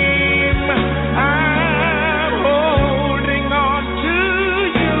 I'm holding on to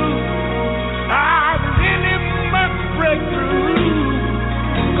you. I really must break through,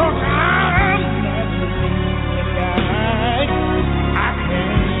 'cause I'm not living like I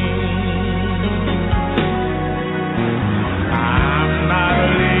came. I'm not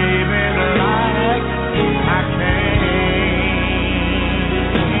living like I came.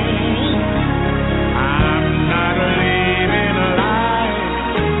 I'm not living like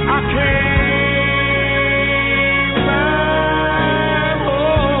I came. I'm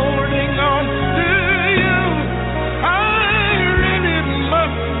holding on to you. I really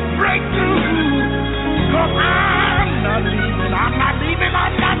must break through, 'cause I'm not leaving. I'm not leaving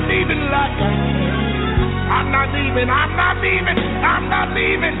like I came. I'm not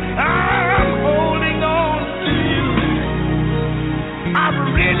leaving. I'm holding on to you. I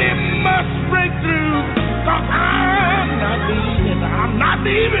really must break through, 'cause I'm not leaving. I'm not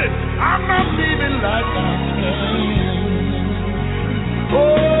leaving like I came.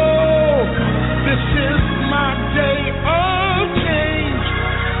 Oh, this is my day of change.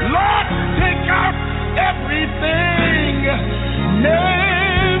 Lord, take out everything.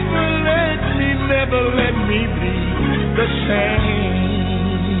 Never let me be the same.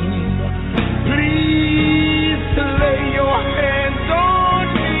 Please lay your hands on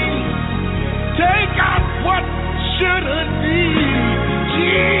me. Take out what shouldn't be.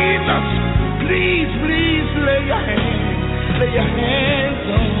 Jesus, please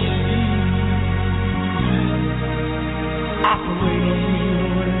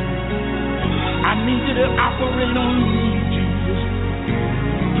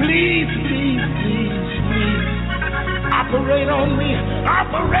operate on me,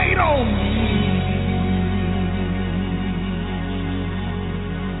 operate on me.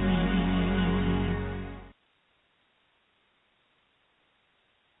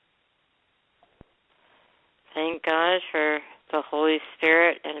 Thank God for the Holy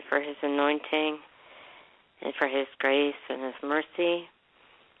Spirit and for His anointing and for His grace and His mercy,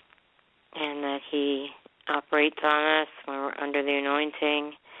 and that He operates on us when we're under the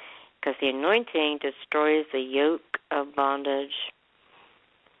anointing, because the anointing destroys the yoke of bondage.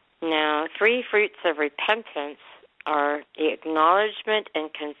 Now, 3 fruits of repentance are the acknowledgement and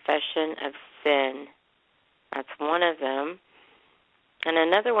confession of sin. That's one of them. And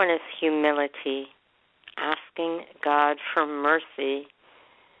another one is humility, asking God for mercy.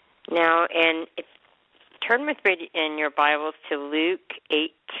 Now, turn with me in your Bibles to Luke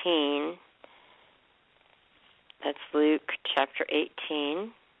 18. That's Luke chapter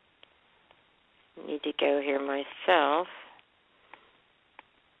 18. I need to go here myself.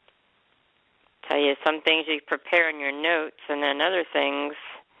 Tell you some things you prepare in your notes, and then other things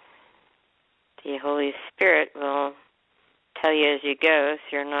the Holy Spirit will tell you as you go,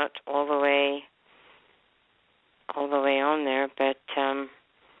 so you're not all the way on there. But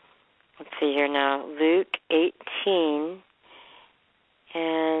let's see here now, Luke 18,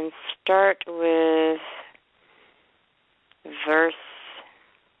 and start with verse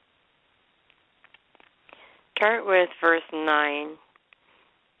 9.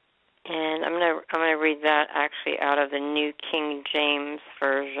 And I'm gonna read that actually out of the New King James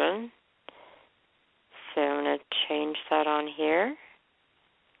Version. So I'm gonna change that on here.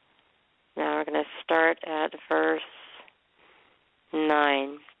 Now we're gonna start at verse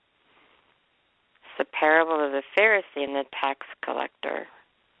 9. It's the parable of the Pharisee and the tax collector.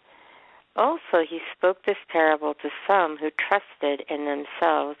 Also, he spoke this parable to some who trusted in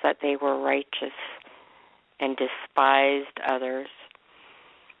themselves that they were righteous and despised others.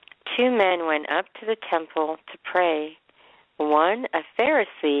 2 men went up to the temple to pray, one a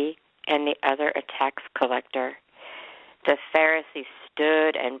Pharisee and the other a tax collector. The Pharisee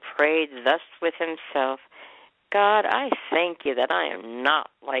stood and prayed thus with himself, God, I thank you that I am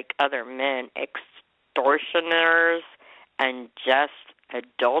not like other men, extortioners, unjust,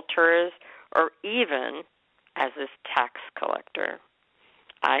 adulterers, or even as this tax collector.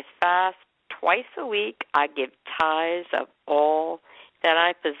 I fast twice a week. I give tithes of all that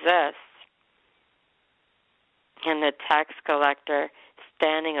I possess. And the tax collector,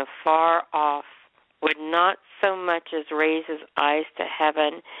 standing afar off, would not so much as raise his eyes to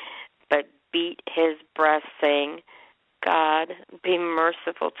heaven, but beat his breast, saying, God, be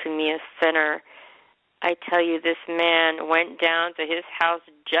merciful to me, a sinner. I tell you, this man went down to his house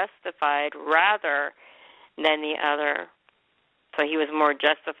justified rather than the other. So he was more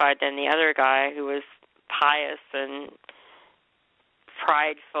justified than the other guy who was pious and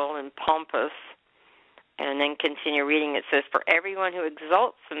prideful and pompous. And then continue reading. It says, for everyone who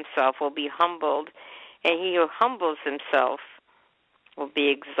exalts himself will be humbled, and he who humbles himself will be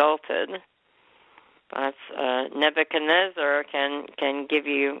exalted. That's Nebuchadnezzar can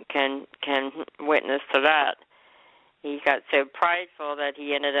witness to that. He got so prideful that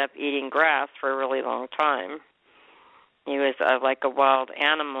he ended up eating grass for a really long time. He was like a wild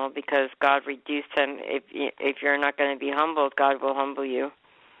animal because God reduced him. If you're not going to be humbled, God will humble you.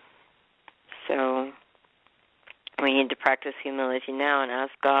 So we need to practice humility now and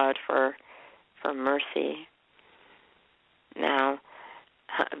ask God for mercy. Now,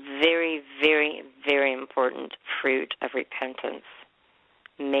 very, very, very important fruit of repentance,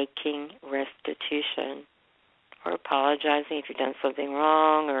 making restitution, or apologizing if you've done something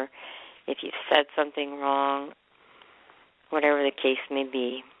wrong, or if you've said something wrong, whatever the case may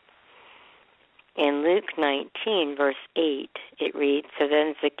be. In Luke 19, verse 8, it reads, So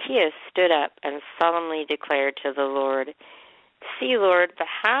then Zacchaeus stood up and solemnly declared to the Lord, See, Lord, the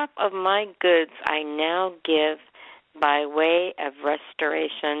half of my goods I now give by way of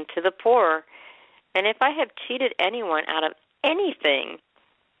restoration to the poor. And if I have cheated anyone out of anything,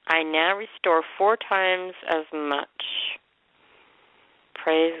 I now restore 4 times as much.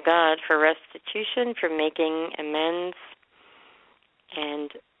 Praise God for restitution, for making amends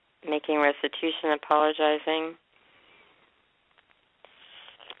and making restitution, apologizing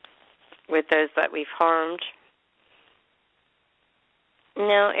with those that we've harmed.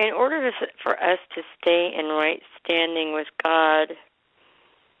 Now, in order for us to stay in right standing with God,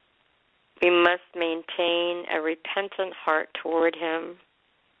 we must maintain a repentant heart toward Him.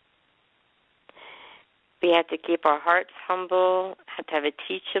 We have to keep our hearts humble, have to have a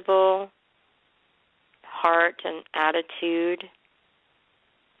teachable heart and attitude,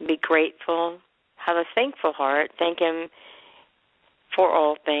 be grateful, have a thankful heart. Thank Him for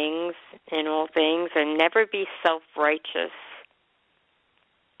all things, in all things, and never be self-righteous.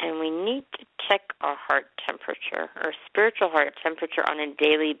 And we need to check our heart temperature, our spiritual heart temperature on a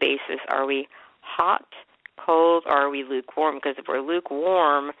daily basis. Are we hot, cold, or are we lukewarm? Because if we're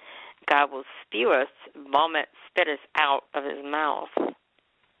lukewarm, God will spew us, vomit, spit us out of His mouth.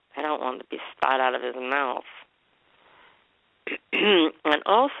 I don't want to be spat out of His mouth. And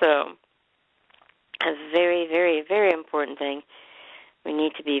also, a very, very, very important thing, we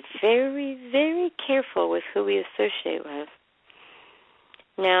need to be very, very careful with who we associate with.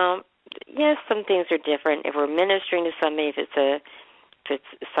 Now, yes, some things are different. If we're ministering to somebody, if it's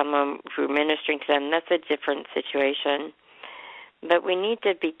someone who we're ministering to them, that's a different situation. But we need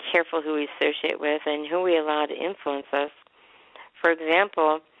to be careful who we associate with and who we allow to influence us. For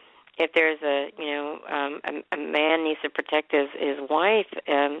example, if there's a man needs to protect his wife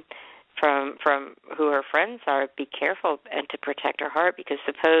from who her friends are, be careful and to protect her heart, because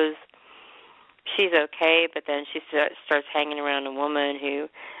suppose she's okay, but then she starts hanging around a woman who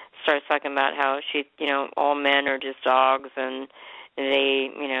starts talking about how all men are just dogs and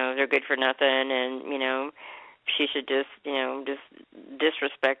they're good for nothing, and she should just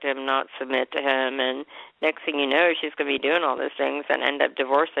disrespect him, not submit to him, and next thing you know, she's going to be doing all those things and end up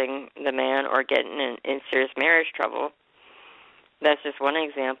divorcing the man or getting in serious marriage trouble. That's just one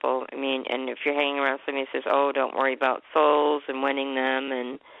example. I mean, and if you're hanging around somebody who says, "Oh, don't worry about souls and winning them,"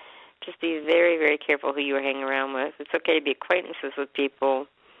 and just be very, very careful who you are hanging around with. It's okay to be acquaintances with people,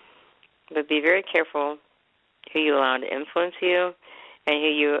 but be very careful who you allow to influence you and who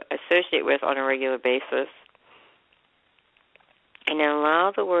you associate with on a regular basis. And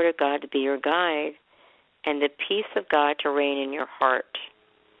allow the Word of God to be your guide and the peace of God to reign in your heart.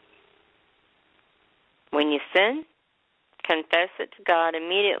 When you sin, confess it to God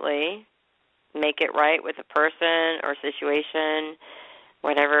immediately. Make it right with a person or situation,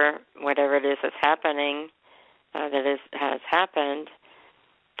 whatever it is that's happening, has happened,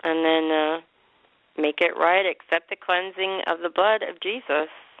 and then make it right. Accept the cleansing of the blood of Jesus.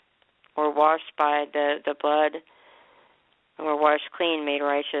 We're washed by the blood. We're washed clean, made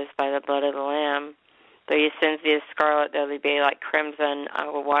righteous by the blood of the Lamb. Though your sins be as scarlet, they'll be like crimson. I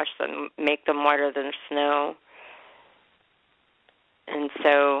will wash them, make them whiter than snow. And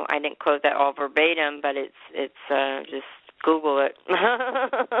so I didn't quote that all verbatim, but it's just Google it.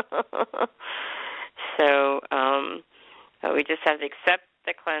 So we just have to accept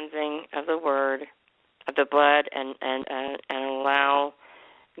the cleansing of the Word, of the blood, and allow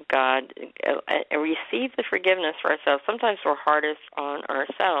God, receive the forgiveness for ourselves. Sometimes we're hardest on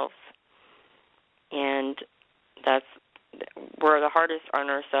ourselves, and we're the hardest on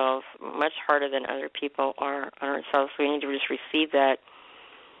ourselves, much harder than other people are on ourselves. So we need to just receive that.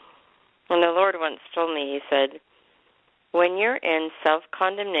 And the Lord once told me, He said, when you're in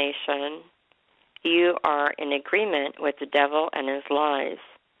self-condemnation, you are in agreement with the devil and his lies.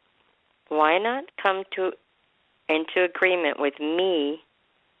 Why not come into agreement with me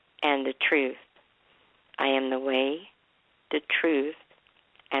and the truth? I am the way, the truth,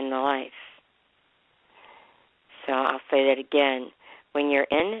 and the life. So I'll say that again. When you're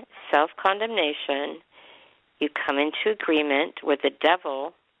in self-condemnation, you come into agreement with the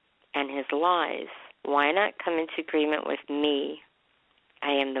devil and his lies. Why not come into agreement with me?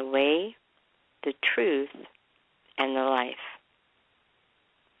 I am the way, the truth, and the life.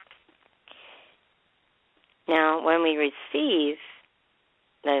 Now, when we receive,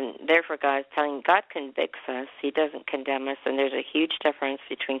 then therefore God convicts us. He doesn't condemn us, and there's a huge difference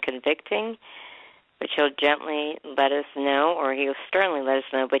between convicting, which He'll gently let us know, or He'll sternly let us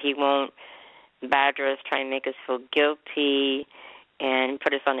know, but He won't badger us, try and make us feel guilty and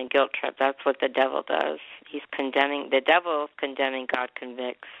put us on a guilt trip. That's what the devil does. He's condemning. The devil is condemning, God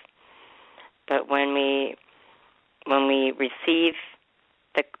convicts. But when we receive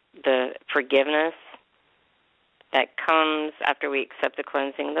the forgiveness that comes after we accept the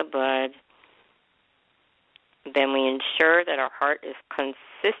cleansing of the blood, then we ensure that our heart is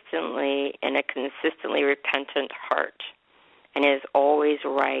consistently repentant heart, and it is always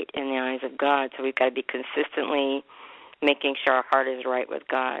right in the eyes of God. So we've got to be consistently making sure our heart is right with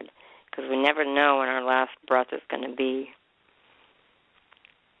God, because we never know when our last breath is going to be.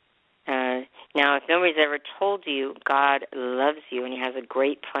 Now, if nobody's ever told you God loves you and He has a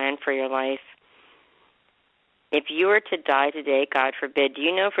great plan for your life, if you were to die today, God forbid, do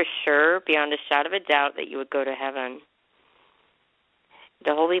you know for sure, beyond a shadow of a doubt, that you would go to heaven?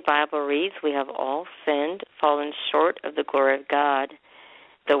 The Holy Bible reads, we have all sinned, fallen short of the glory of God.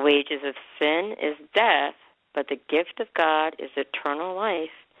 The wages of sin is death, but the gift of God is eternal life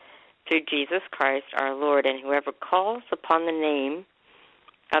through Jesus Christ our Lord, and whoever calls upon the name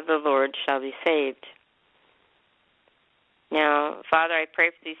of the Lord shall be saved. Now, Father, I pray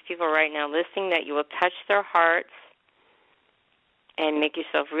for these people right now listening that you will touch their hearts and make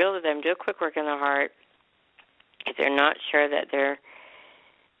yourself real to them. Do a quick work in their heart. If they're not sure that they're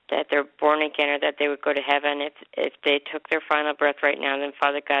born again or that they would go to heaven, if they took their final breath right now, then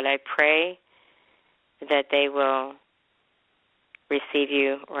Father God, I pray that they will receive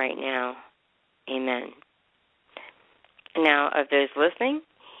you right now. Amen. Now, of those listening,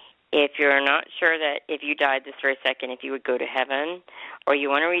 if you're not sure that if you died this very second, if you would go to heaven, or you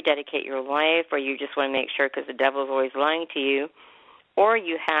want to rededicate your life, or you just want to make sure because the devil's always lying to you, or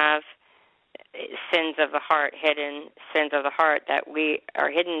you have sins of the heart, hidden sins of the heart that we are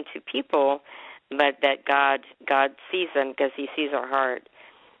hidden to people, but that God sees them because he sees our heart.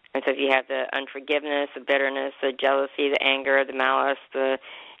 And so if you have the unforgiveness, the bitterness, the jealousy, the anger, the malice, the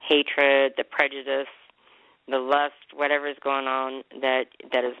hatred, the prejudice, the lust, whatever is going on that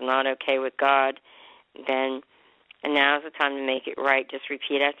is not okay with God, then now is the time to make it right. Just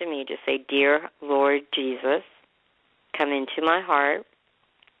repeat after me. Just say, Dear Lord Jesus, come into my heart.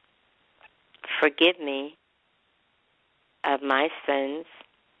 Forgive me of my sins.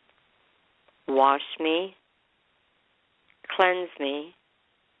 Wash me. Cleanse me.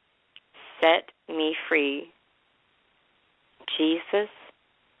 Set me free. Jesus,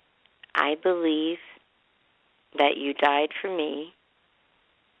 I believe that you died for me.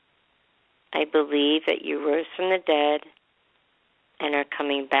 I believe that you rose from the dead and are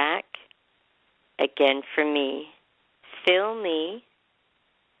coming back again for me. Fill me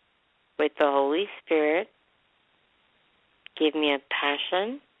with the Holy Spirit. Give me a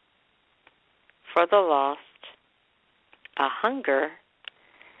passion for the lost, a hunger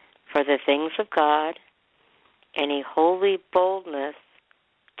for the things of God, and a holy boldness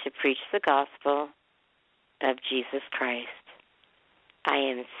to preach the gospel of Jesus Christ. I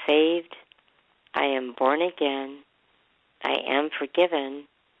am saved. I am born again. I am forgiven.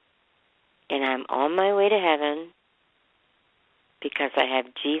 And I'm on my way to heaven because I have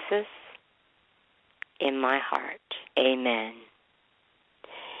Jesus in my heart. Amen.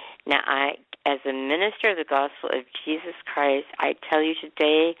 Now, as a minister of the gospel of Jesus Christ, I tell you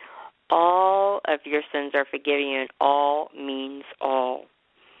today, all of your sins are forgiven you, and all means all.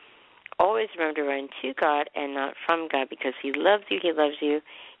 Always remember to run to God and not from God, because he loves you, he loves you,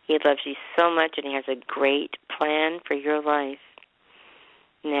 he loves you so much, and he has a great plan for your life.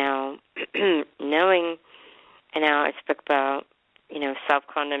 Now, knowing, and now I spoke about,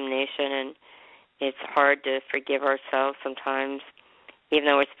 self-condemnation, and it's hard to forgive ourselves sometimes, even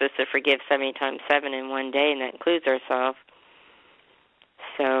though we're supposed to forgive 70 times 7 in one day, and that includes ourselves.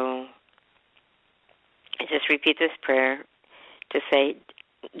 So just repeat this prayer to say,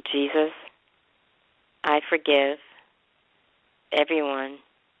 Jesus, I forgive everyone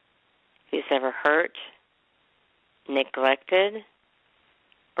who's ever hurt, neglected,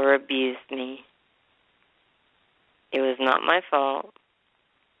 or abused me. It was not my fault.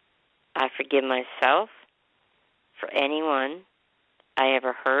 I forgive myself for anyone I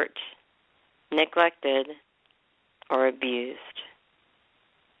ever hurt, neglected, or abused,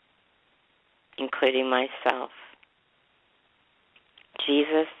 including myself.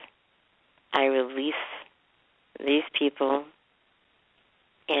 Jesus, I release these people,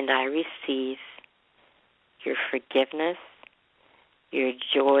 and I receive your forgiveness, your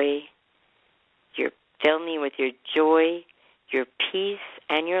joy, fill me with your joy, your peace,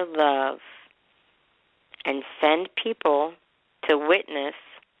 and your love, and send people to witness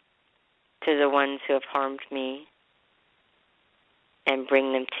to the ones who have harmed me, and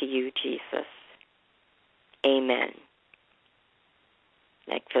bring them to you, Jesus. Amen.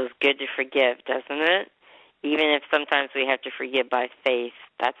 That feels good to forgive, doesn't it? Even if sometimes we have to forgive by faith,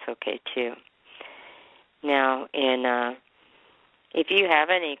 that's okay too. Now, if you have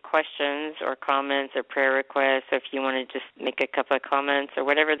any questions or comments or prayer requests, or if you want to just make a couple of comments or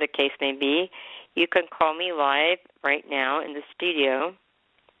whatever the case may be, you can call me live right now in the studio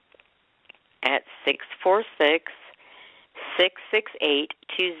at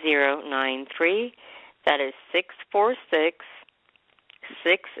 646-668-2093. That is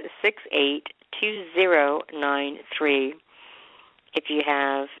 646-668-2093. If you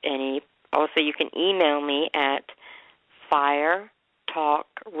have any, also you can email me at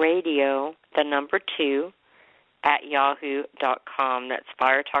firetalkradio, 2, at yahoo.com. That's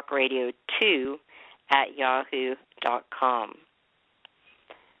firetalkradio2 at yahoo.com.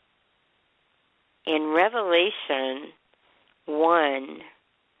 In Revelation 1,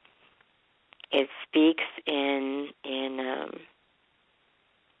 it speaks in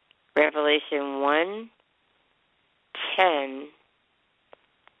Revelation 1:10,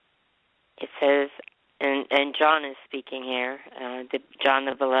 it says, and John is speaking here, John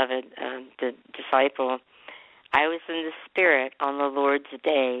the beloved, the disciple, I was in the Spirit on the Lord's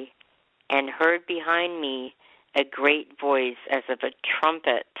day and heard behind me a great voice as of a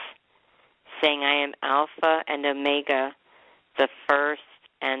trumpet, saying, I am Alpha and Omega, the first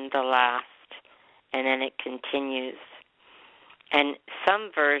and the last. And then it continues. And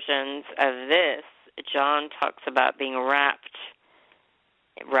some versions of this, John talks about being wrapped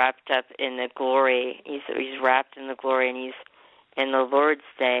up in the glory. He's wrapped in the glory, and he's in the Lord's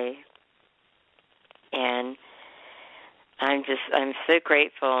day. And I'm so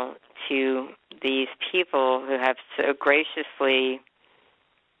grateful to these people who have so graciously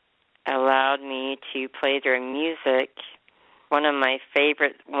allowed me to play their music. One of my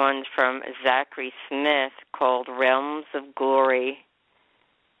favorite ones from Zachary Smith called Realms of Glory.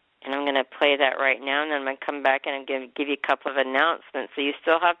 And I'm going to play that right now, and then I'm going to come back and I'm going to give you a couple of announcements. So you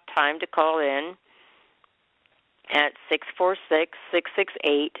still have time to call in at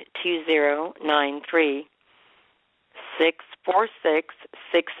 646-668-2093.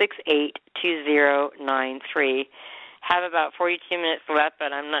 646-668-2093. Have about 42 minutes left,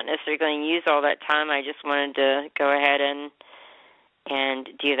 but I'm not necessarily going to use all that time. I just wanted to go ahead and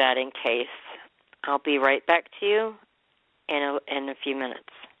do that in case. I'll be right back to you in a few minutes.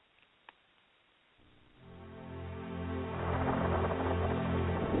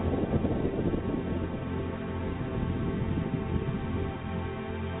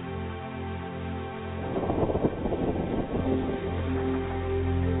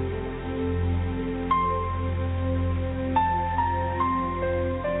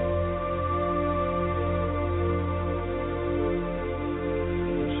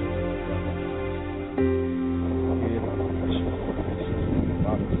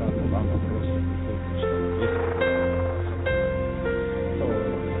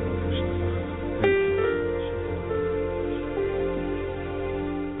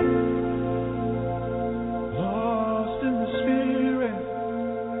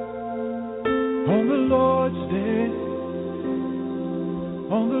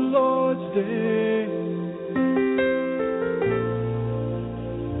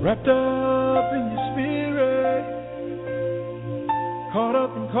 Wrapped up in your spirit, caught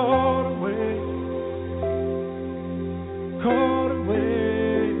up and caught away,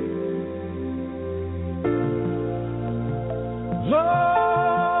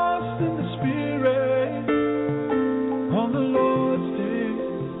 lost in the spirit on the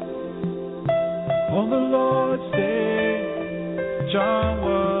Lord's day, John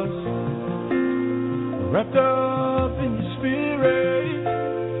was wrapped up in your spirit,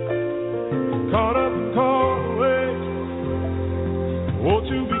 caught up and caught away. Oh,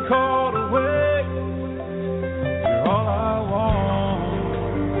 to be caught away, you're all I want.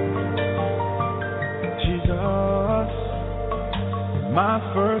 Jesus, my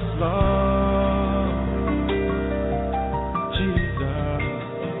first love. Jesus,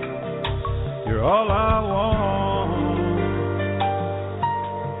 you're all I want.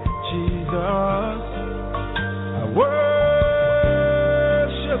 Jesus, I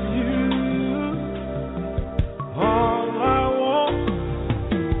worship you. All I want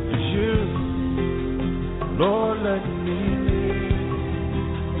is you. Lord, let me live.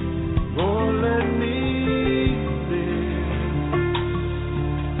 Lord, let me live.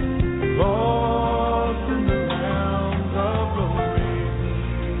 Lost in the realms of glory.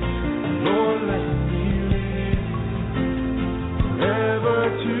 Lord, let me live. Forever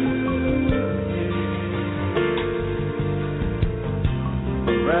to you.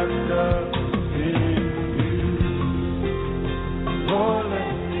 Wrapped up in you. Lord,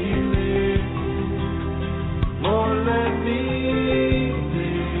 let me live. Lord, let me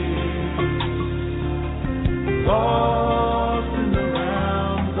live. Lost in the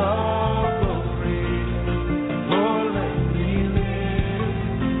realms of glory. Lord, let me live.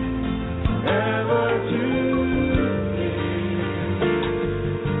 Forever to live.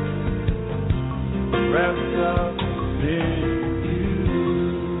 Wrapped up in you.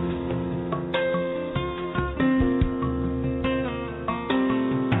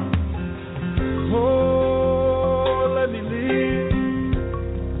 Oh, let me live,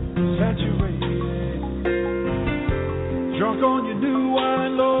 saturated, drunk on your new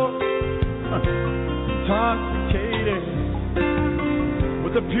wine, Lord, intoxicated,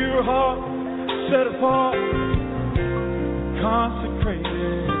 with a pure heart, set apart,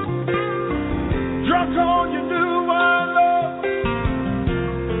 consecrated, drunk on your new wine, Lord,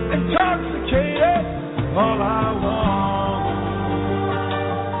 intoxicated, all I want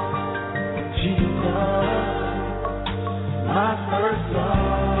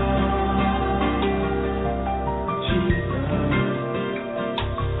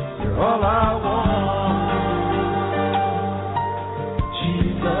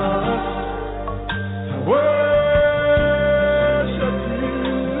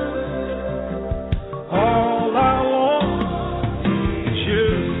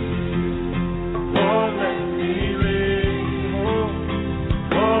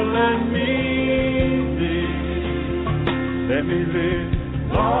Let me live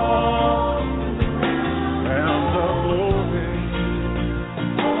on round the glory.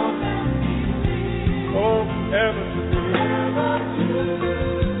 Oh, ever to be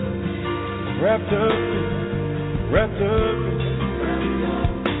wrapped up in, wrapped up in.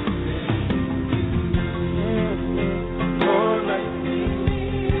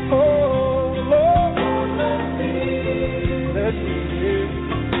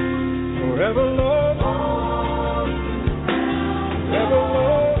 Forever, Lord, forever,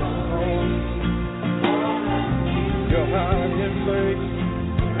 Lord, your hiding place,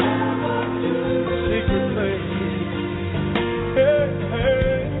 secret place, hey,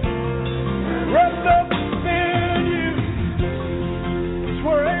 hey, wrapped up in you. It's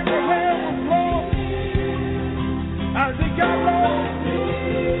where Abraham was lost, Isaac got lost,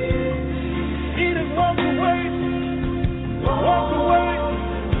 Eden walked away, walked away.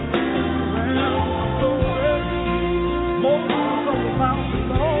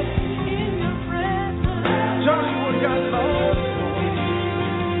 Joshua got lost.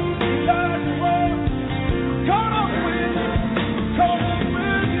 Elijah caught up with you.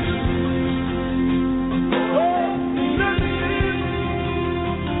 Oh, let me in.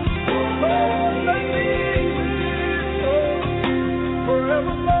 Oh, let me in. Oh,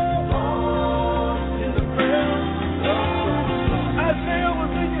 forever Lord in the ground. Isaiah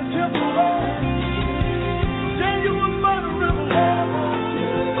was in your temple, Lord. Daniel was by the river, Lord.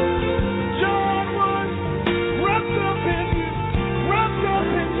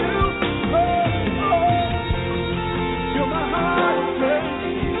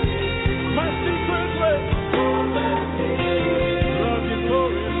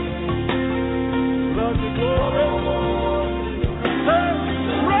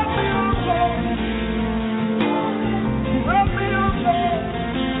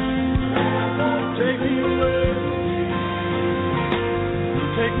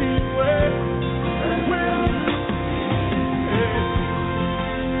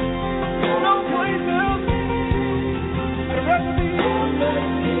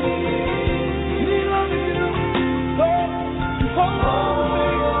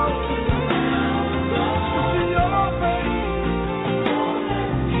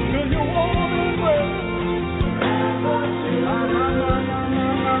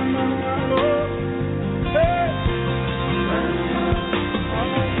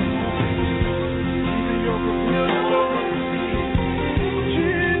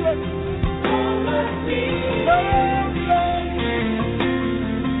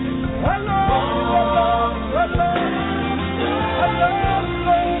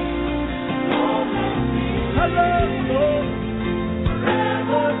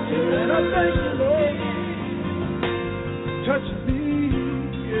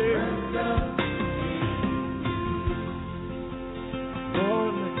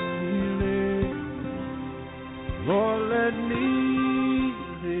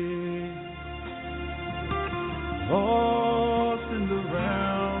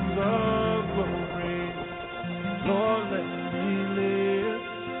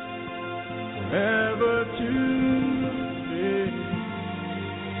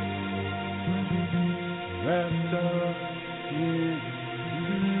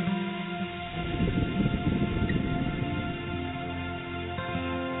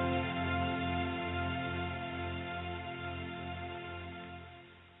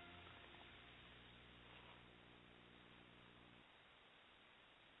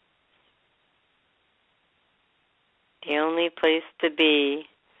 The only place to be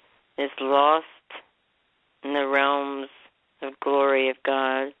is lost in the realms of glory of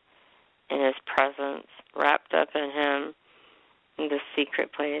God, in His presence, wrapped up in Him, in the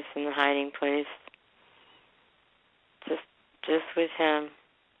secret place, in the hiding place, just with Him.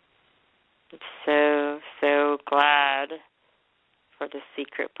 I'm so glad for the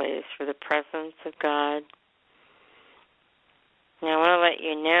secret place, for the presence of God. Now, I want to let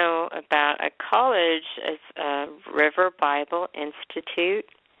you know about a college. It's River Bible Institute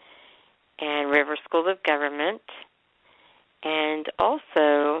and River School of Government, and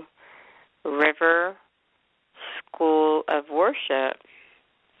also River School of Worship.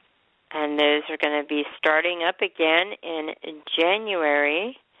 And those are going to be starting up again in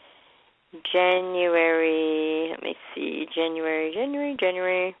January. Let me see, January.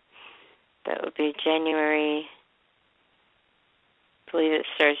 That would be January. I believe it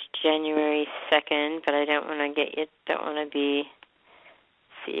starts January 2nd, but I don't want to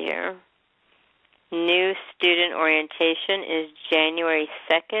see here. New student orientation is January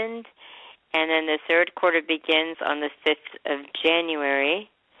 2nd, and then the third quarter begins on the 5th of January.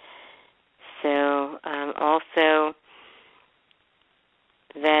 So also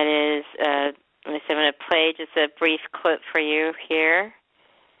That is, let me see, I'm going to play just a brief clip for you here.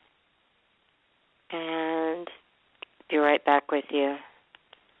 And be right back with you.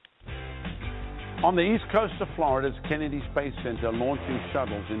 On the east coast of Florida's Kennedy Space Center launching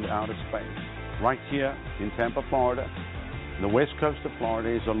shuttles into outer space. Right here in Tampa, Florida, the west coast of Florida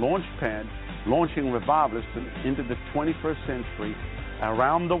is a launch pad launching revivalists into the 21st century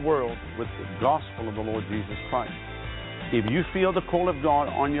around the world with the gospel of the Lord Jesus Christ. If you feel the call of God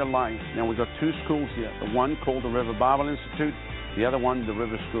on your life, now we've got two schools here, the one called the River Bible Institute, the other one the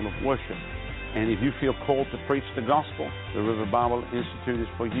River School of Worship. And if you feel called to preach the gospel, the River Bible Institute is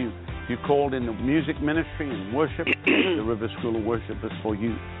for you. If you're called in the music ministry and worship, the River School of Worship is for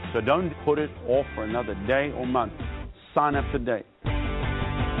you. So don't put it off for another day or month. Sign up today.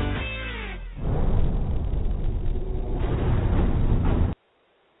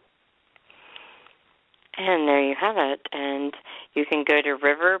 And there you have it. And you can go to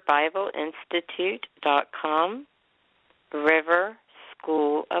riverbibleinstitute.com,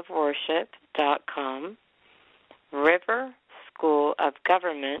 riverschoolofworship.com,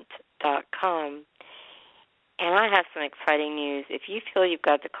 riverschoolofgovernment.com. And I have some exciting news. If you feel you've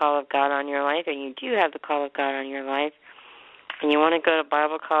got the call of God on your life, and you do have the call of God on your life, and you want to go to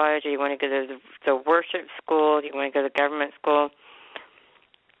Bible college, or you want to go to the worship school, you want to go to government school,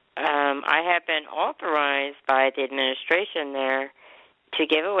 I have been authorized by the administration there to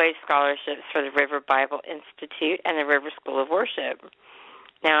give away scholarships for the River Bible Institute and the River School of Worship.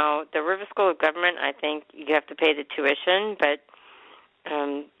 Now, the River School of Government, I think you have to pay the tuition, but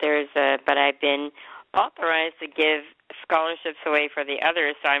but I've been authorized to give scholarships away for the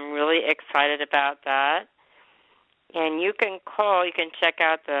others, so I'm really excited about that. And you can call, you can check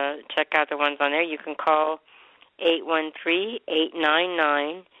out the ones on there. You can call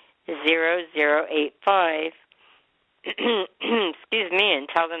 813-899-0085. Excuse me, and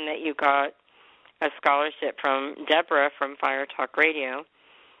tell them that you got a scholarship from Deborah from Fire Talk Radio.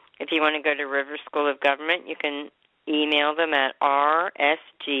 If you want to go to River School of Government, you can email them at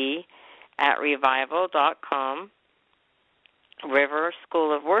rsg@revival.com. River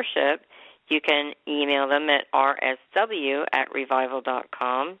School of Worship, you can email them at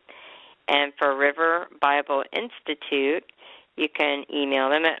rsw@revival.com. And for River Bible Institute, you can email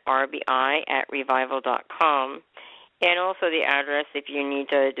them at rbi@revival.com. And also the address if you need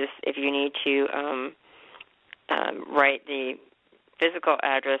to write the physical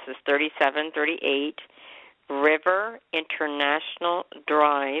address is 3738 River International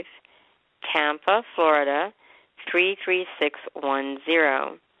Drive, Tampa, Florida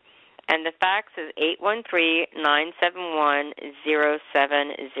 33610. And the fax is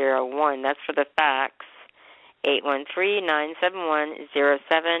 813-971-0701. That's for the fax,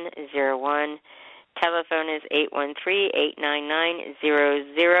 813-971-0701. Telephone is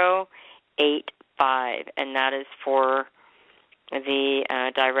 813-899-0085, and that is for the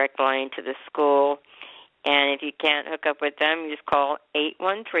direct line to the school. And if you can't hook up with them, you just call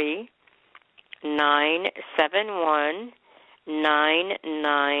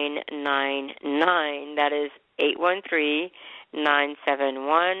 813-971-9999. That is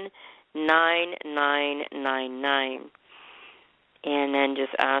 813-971-9999. And then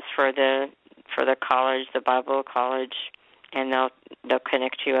just ask for the college, the Bible college, and they'll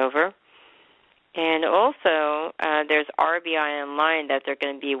connect you over. And also, there's RBI Online that they're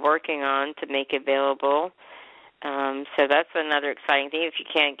going to be working on to make available. So that's another exciting thing. If you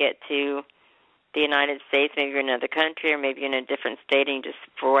can't get to the United States, maybe you're in another country, or maybe you're in a different state, and just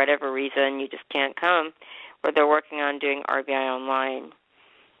for whatever reason you just can't come, where they're working on doing RBI Online.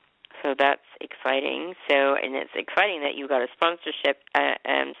 So that's exciting. And it's exciting that you got a sponsorship, a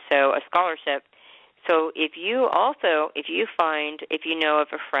scholarship. So if you know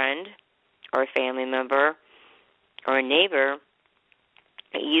of a friend or a family member or a neighbor,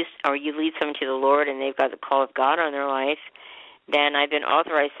 or you lead someone to the Lord and they've got the call of God on their life, then I've been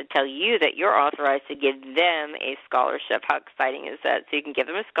authorized to tell you that you're authorized to give them a scholarship. How exciting is that? So you can give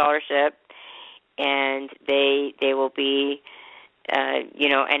them a scholarship, and they will be, and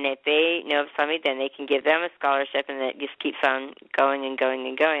if they know of somebody, then they can give them a scholarship, and it just keeps on going and going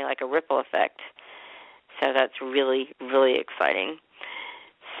and going like a ripple effect. So that's really, really exciting.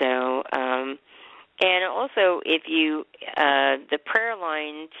 So, and also if you, the prayer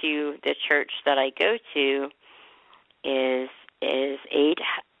line to the church that I go to is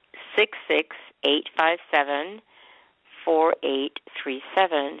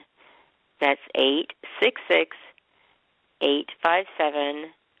 866-857-4837. That's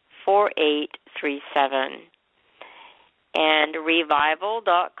 866-857-4837. And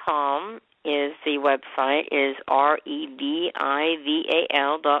revival.com is the website, is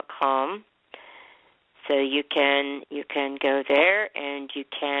REVIVAL.com. So you can go there and you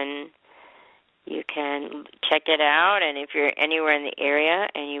can check it out. And if you're anywhere in the area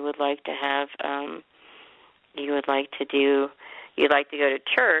and you would like to have you'd like to go to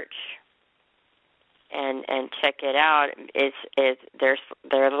church and check it out, their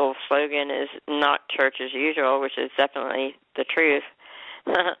little slogan is not church as usual, which is definitely the truth.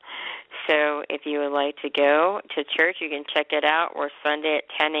 So if you would like to go to church, you can check it out. We're Sunday at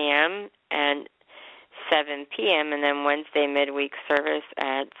 10 a.m. and 7 p.m., and then Wednesday midweek service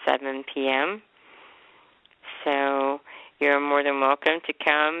at 7 p.m. So you're more than welcome to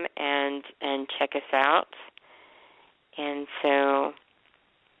come and check us out. And so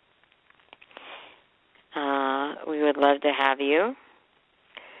we would love to have you.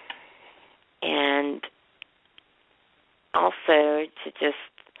 And also to just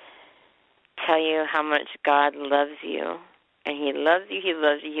tell you how much God loves you. And He loves you, He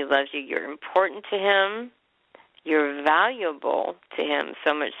loves you, He loves you. You're important to Him. You're valuable to Him,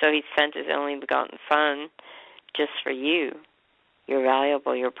 so much so He sent His only begotten Son just for you. You're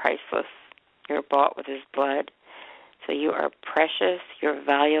valuable, you're priceless. You're bought with His blood. So you are precious, you're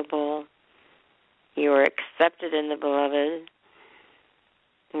valuable, you are accepted in the Beloved,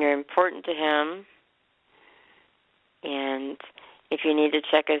 you're important to Him. And if you need to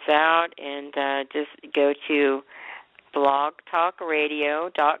check us out, and just go to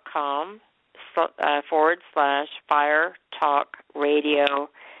blogtalkradio.com /Fire Talk Radio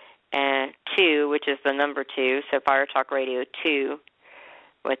 2, which is the number 2, so Fire Talk Radio 2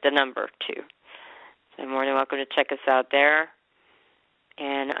 with the number 2. So more than welcome to check us out there.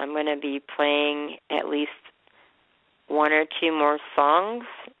 And I'm going to be playing at least one or two more songs,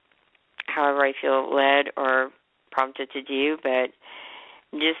 however I feel led or prompted to do, but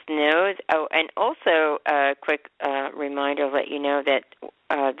just know, and also a quick reminder to let you know that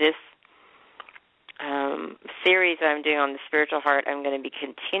this series I'm doing on the spiritual heart, I'm going to be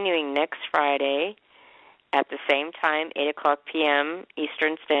continuing next Friday at the same time, 8 o'clock p.m.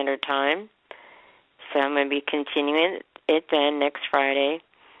 Eastern Standard Time. So I'm going to be continuing it then next Friday,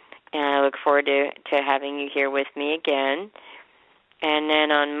 and I look forward to having you here with me again. And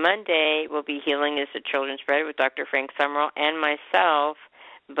then on Monday, we'll be Healing is the Children's Bread with Dr. Frank Summerall and myself,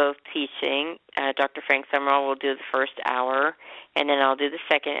 both teaching. Dr. Frank Summerall will do the first hour, and then I'll do the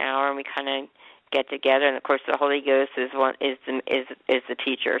second hour, and we kind of get together. And of course, the Holy Ghost is the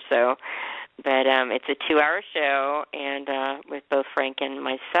teacher. So, but it's a 2-hour show, and with both Frank and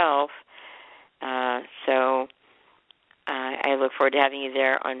myself. So I look forward to having you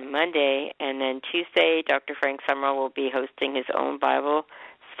there on Monday. And then Tuesday, Dr. Frank Summerall will be hosting his own Bible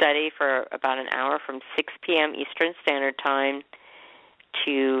study for about an hour from 6 p.m. Eastern Standard Time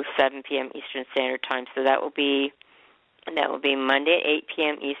to 7 p.m. Eastern Standard Time. So that will be Monday at 8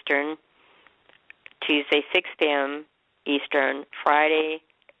 p.m. Eastern, Tuesday 6 p.m. Eastern, Friday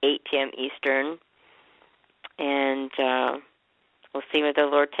 8 p.m. Eastern, and we'll see where the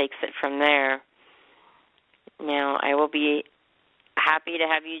Lord takes it from there. Now, I will be happy to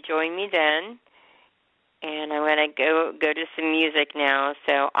have you join me then, and I'm going to go to some music now.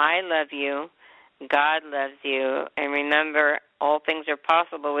 So I love you, God loves you, and remember, all things are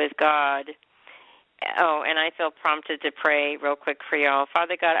possible with God. Oh, and I feel prompted to pray real quick for y'all.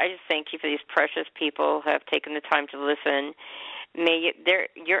 Father God, I just thank you for these precious people who have taken the time to listen. May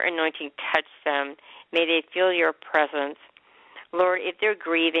your anointing touch them. May they feel your presence. Lord, if they're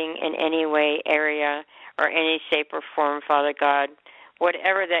grieving in any way, area, or any shape or form, Father God,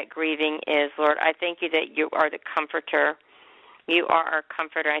 whatever that grieving is, Lord, I thank you that you are the comforter. You are our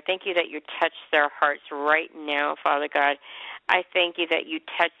comforter. I thank you that you touch their hearts right now, Father God. I thank you that you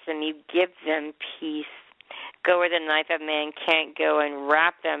touch them. You give them peace. Go where the knife of man can't go, and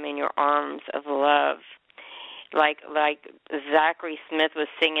wrap them in your arms of love. Like Zachary Smith was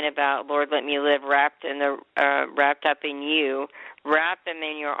singing about, Lord, let me live wrapped up in you. Wrap them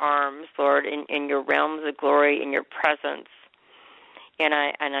in your arms, Lord, in your realms of glory, in your presence. And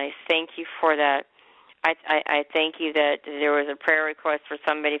I thank you for that. I thank you that there was a prayer request for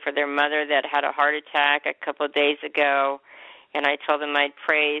somebody, for their mother that had a heart attack a couple of days ago, and I told them I'd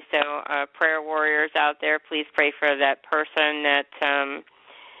pray. So prayer warriors out there, please pray for that person that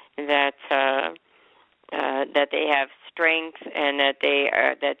they have strength, and that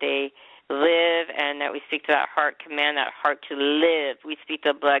they live, and that we speak to that heart, command that heart to live. We speak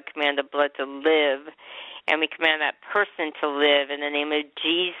to the blood, command the blood to live, and we command that person to live in the name of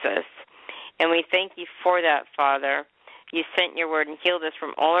Jesus. And we thank you for that, Father. You sent your word and healed us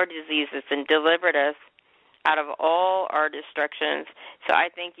from all our diseases and delivered us out of all our destructions. So I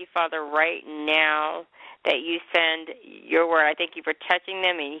thank you, Father, right now that you send your word. I thank you for touching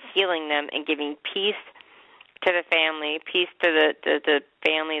them and healing them and giving peace to the family, peace to the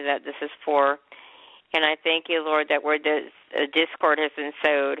family that this is for. And I thank you, Lord, that where the discord has been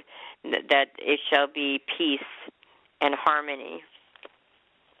sowed, that it shall be peace and harmony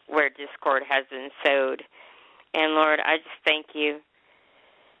where discord has been sowed. And, Lord, I just thank you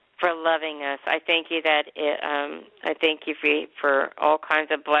for loving us. I thank you that I thank you for all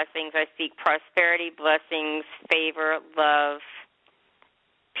kinds of blessings. I speak prosperity, blessings, favor, love,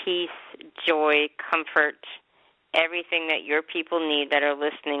 peace, joy, comfort, everything that your people need that are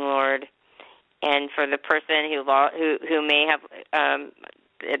listening, Lord. And for the person who may have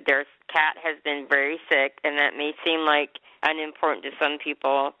their cat has been very sick, and that may seem like unimportant to some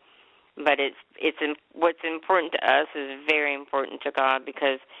people, but what's important to us is very important to God,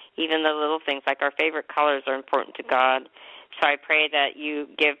 because even the little things like our favorite colors are important to God. So I pray that you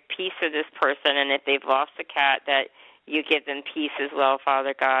give peace to this person, and if they've lost a cat, that you give them peace as well,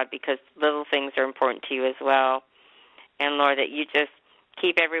 Father God, because little things are important to you as well. And, Lord, that you just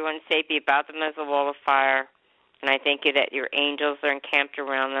keep everyone safe, be about them as a wall of fire. And I thank you that your angels are encamped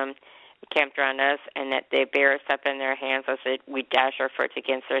around them, encamped around us, and that they bear us up in their hands as we dash our foot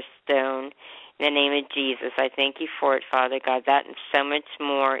against our stone. In the name of Jesus, I thank you for it, Father God, that and so much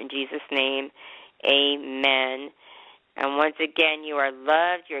more. In Jesus' name, amen. And once again, you are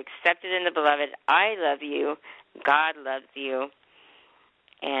loved, you're accepted in the beloved. I love you. God loves you.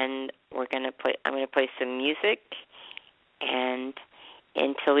 And I'm going to play some music. And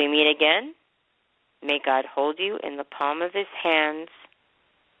until we meet again, may God hold you in the palm of his hands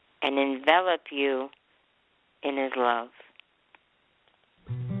and envelop you in his love.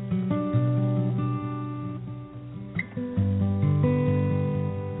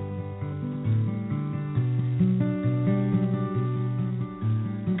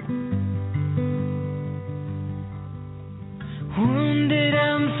 Wounded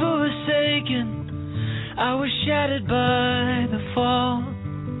and forsaken, I was shattered by the fall,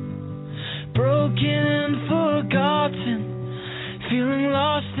 broken and forgotten, feeling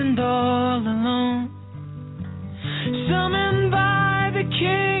lost and all alone. Summoned by the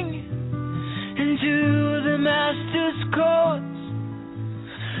King into the Master's courts,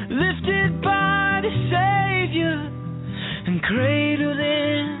 lifted by the Savior and cradled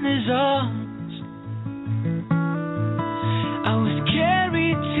in his arms. I was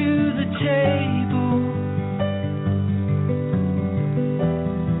carried to the table,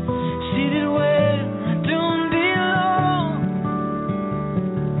 seated where I don't belong,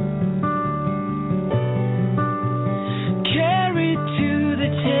 carried to the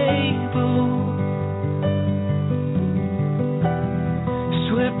table,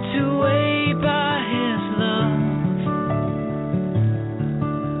 swept away by his love.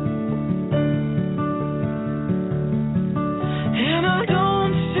 And I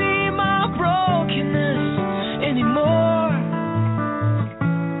don't see my brokenness anymore.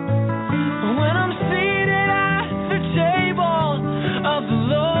 When I'm seated at the table of the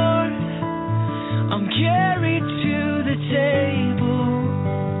Lord, I'm carried to the table.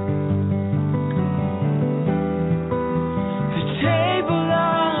 The table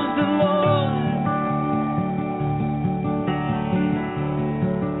of the Lord.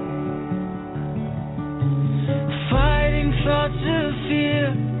 Fighting thoughts of fear,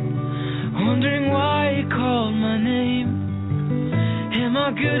 wondering why he called my name. Am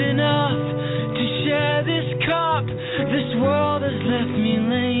I good enough to share this cup? This world has left me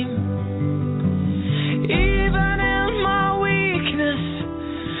lame. Even in my weakness,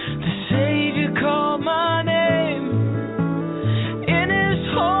 the Savior called my name. In his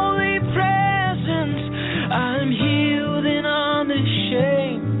holy presence, I'm healed and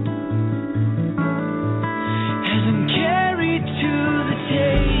unashamed. As I'm carried to the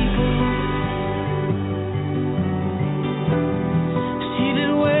table,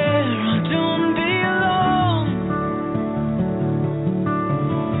 seated where I don't belong,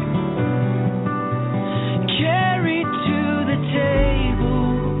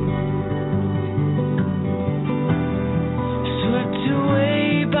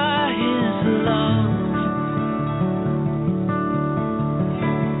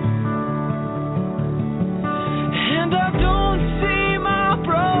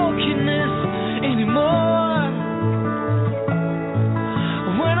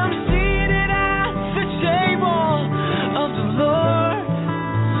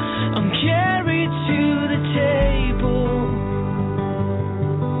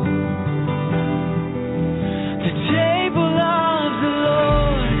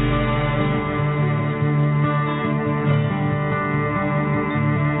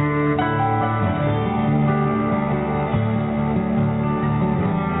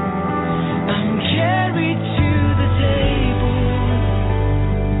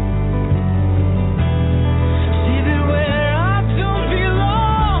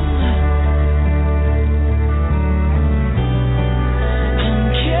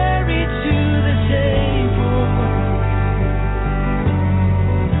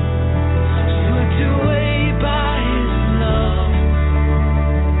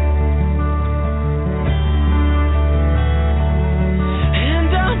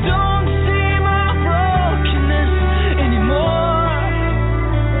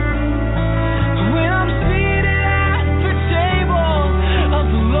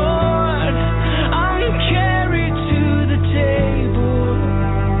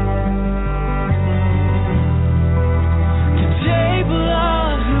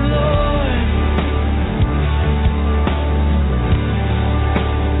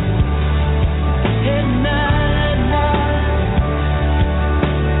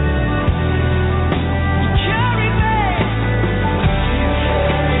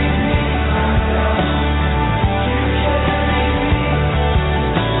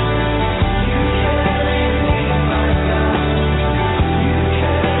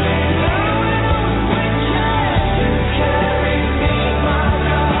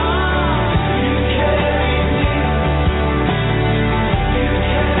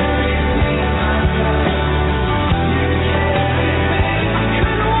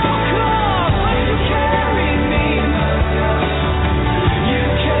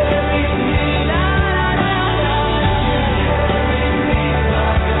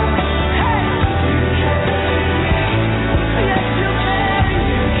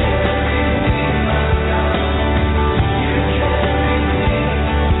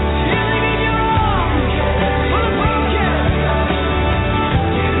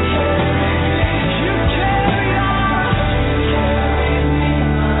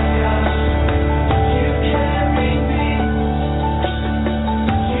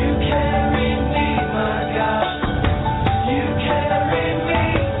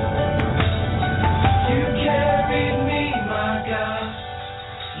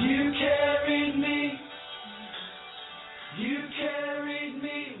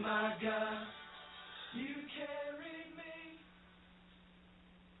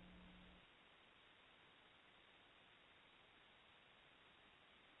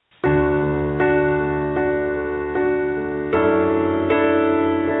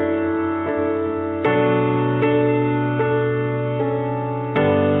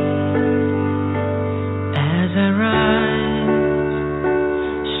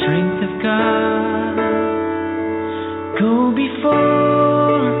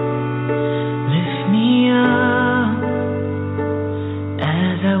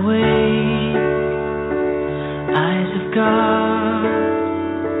 I wait, eyes of God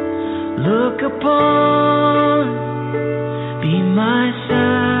look upon, be my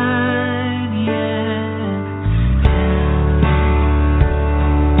side,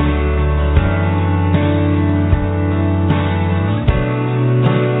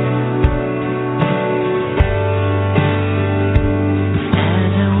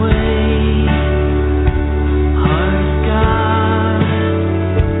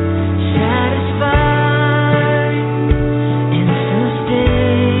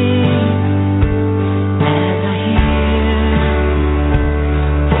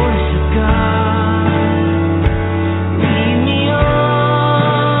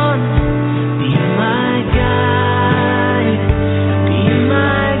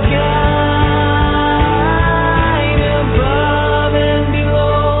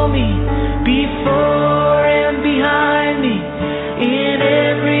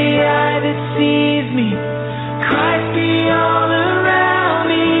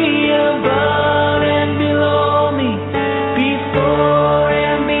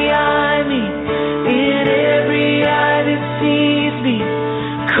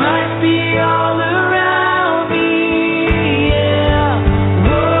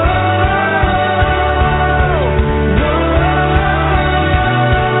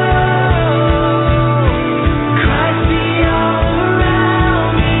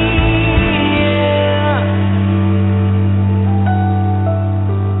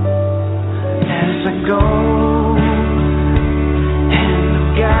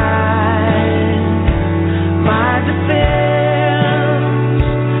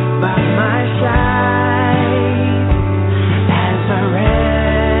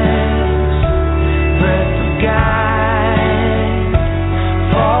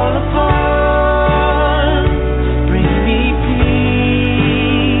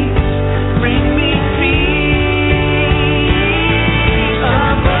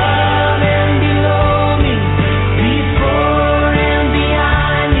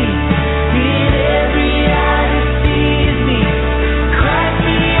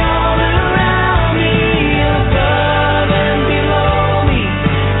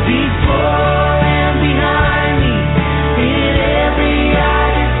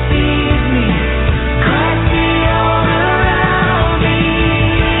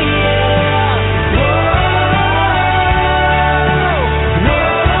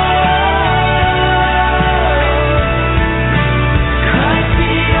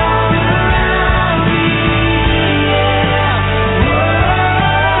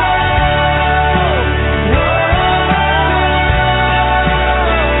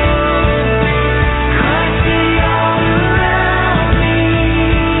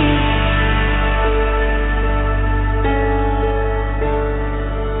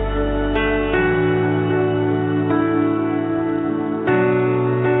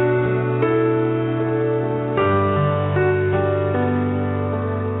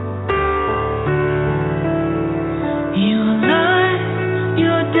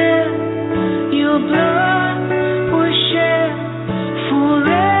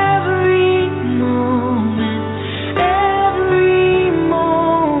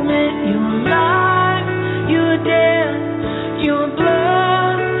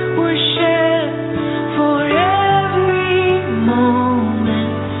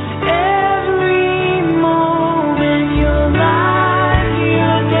 moment.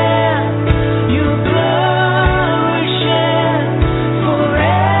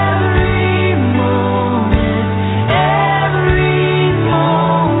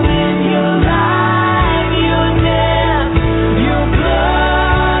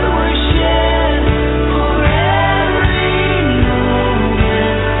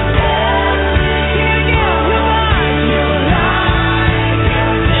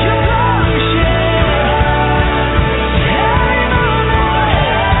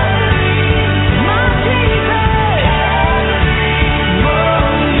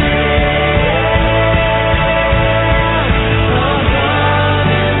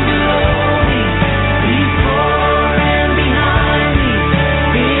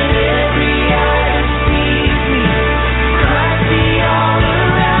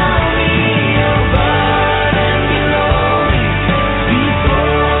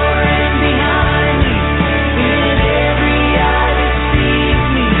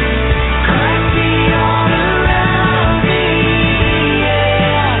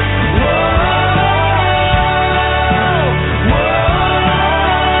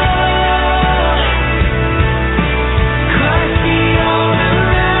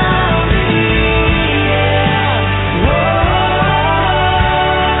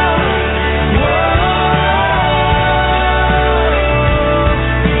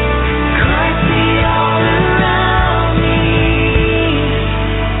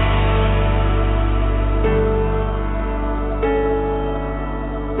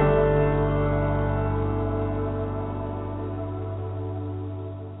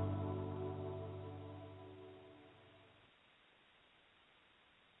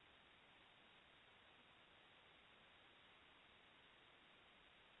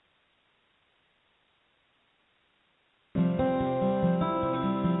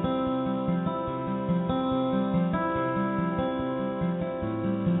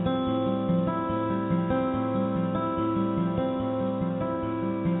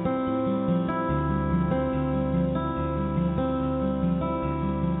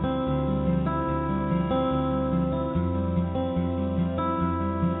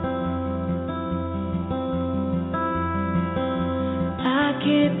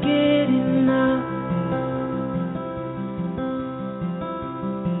 can't get enough.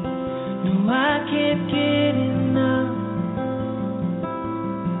 No, I can't get enough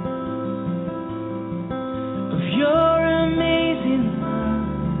of your amazing love.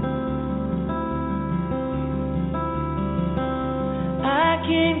 I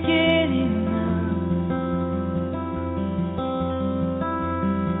can't get enough.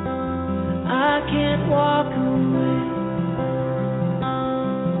 I can't walk away.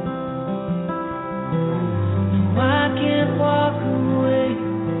 No, I can't walk away.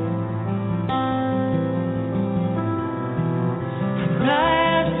 For I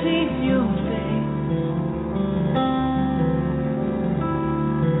have seen your face,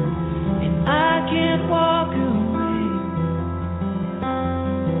 and I can't walk away.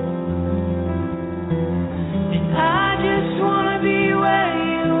 And I just wanna be where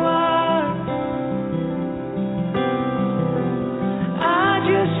you are. I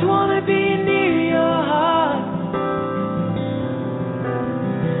just wanna be near your heart.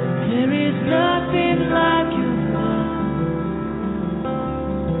 There is nothing like your love.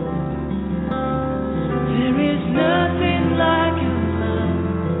 There is nothing like your love.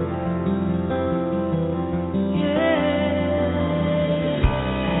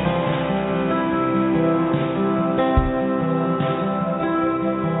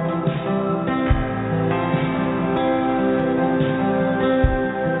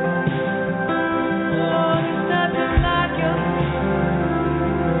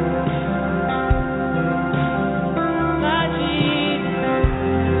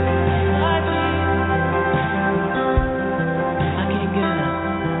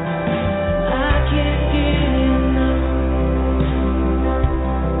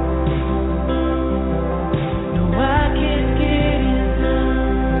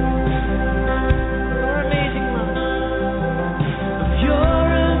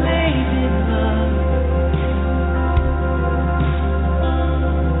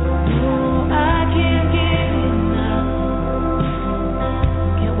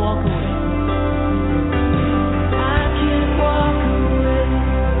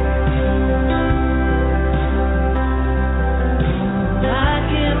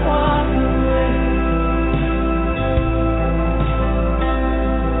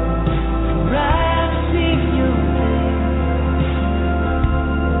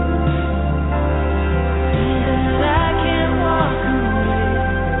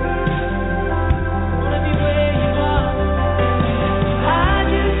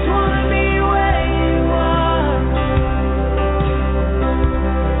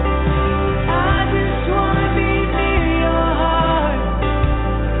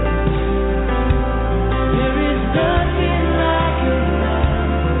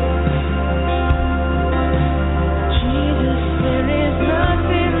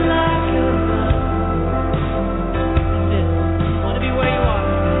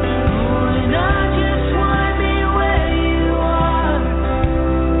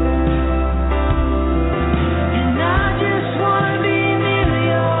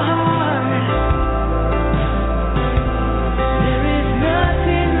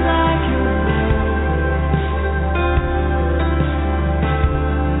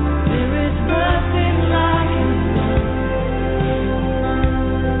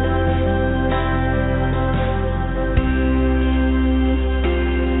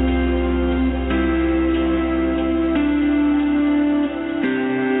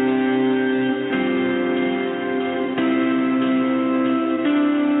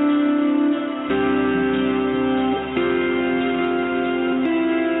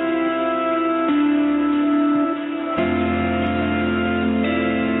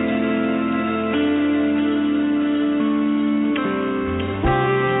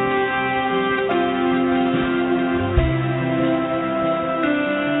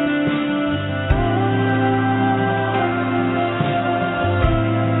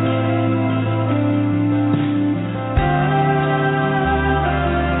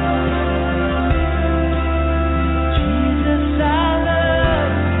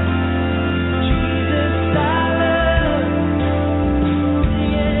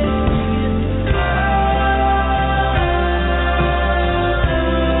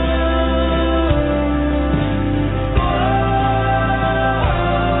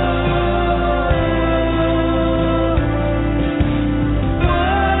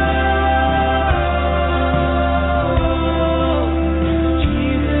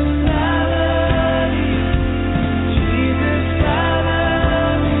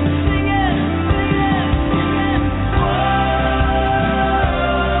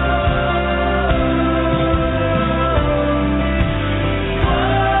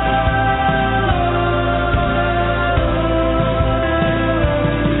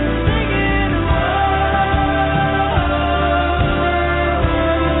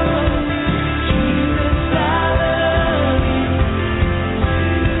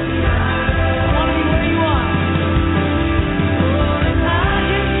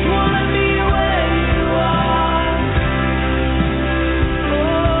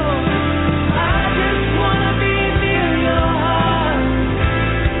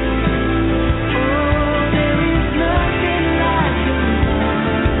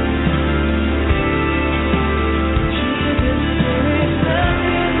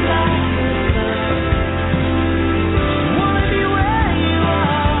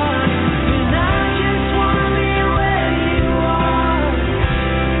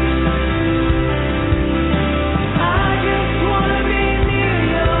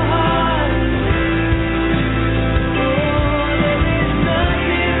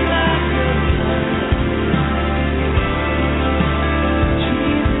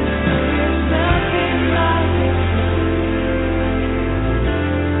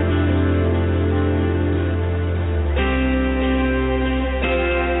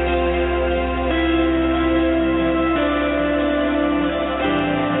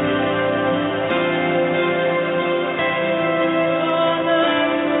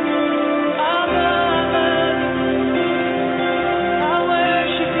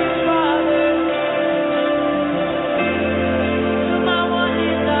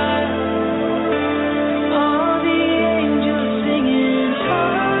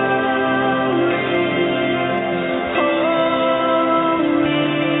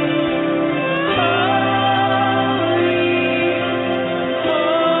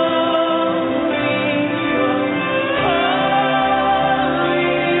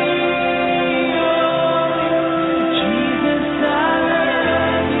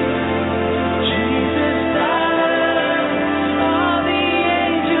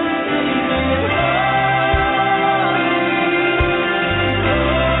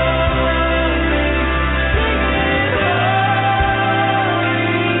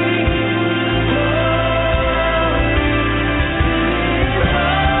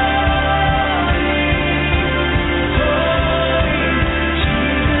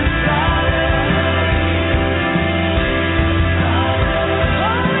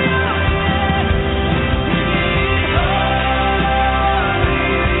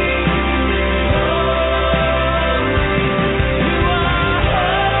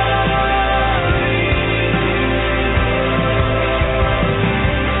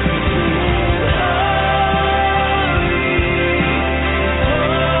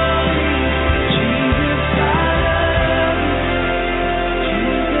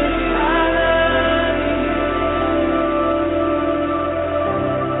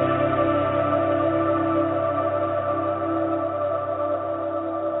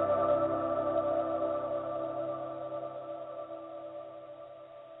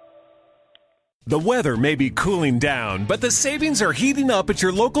 The weather may be cooling down, but the savings are heating up at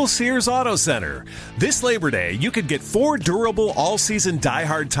your local Sears Auto Center. This Labor Day, you could get 4 durable all-season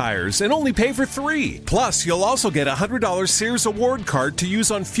Die-Hard tires and only pay for 3. Plus, you'll also get a $100 Sears Award card to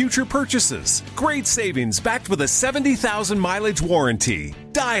use on future purchases. Great savings backed with a 70,000 mileage warranty.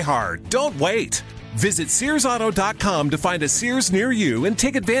 Die-Hard, don't wait. Visit SearsAuto.com to find a Sears near you and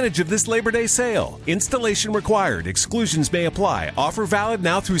take advantage of this Labor Day sale. Installation required. Exclusions may apply. Offer valid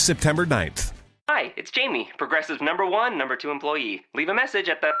now through September 9th. Hi, it's Jamie, Progressive number 2 employee. Leave a message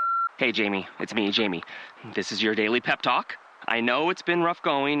at the... Hey, Jamie, it's me, Jamie. This is your daily pep talk. I know it's been rough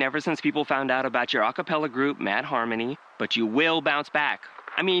going ever since people found out about your a cappella group, Mad Harmony, but you will bounce back.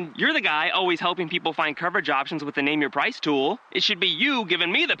 I mean, you're the guy always helping people find coverage options with the Name Your Price tool. It should be you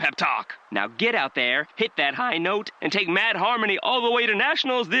giving me the pep talk. Now get out there, hit that high note, and take Mad Harmony all the way to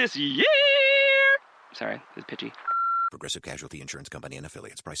nationals this year! Sorry, it's pitchy. Progressive Casualty Insurance Company and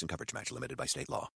Affiliates. Price and coverage match limited by state law.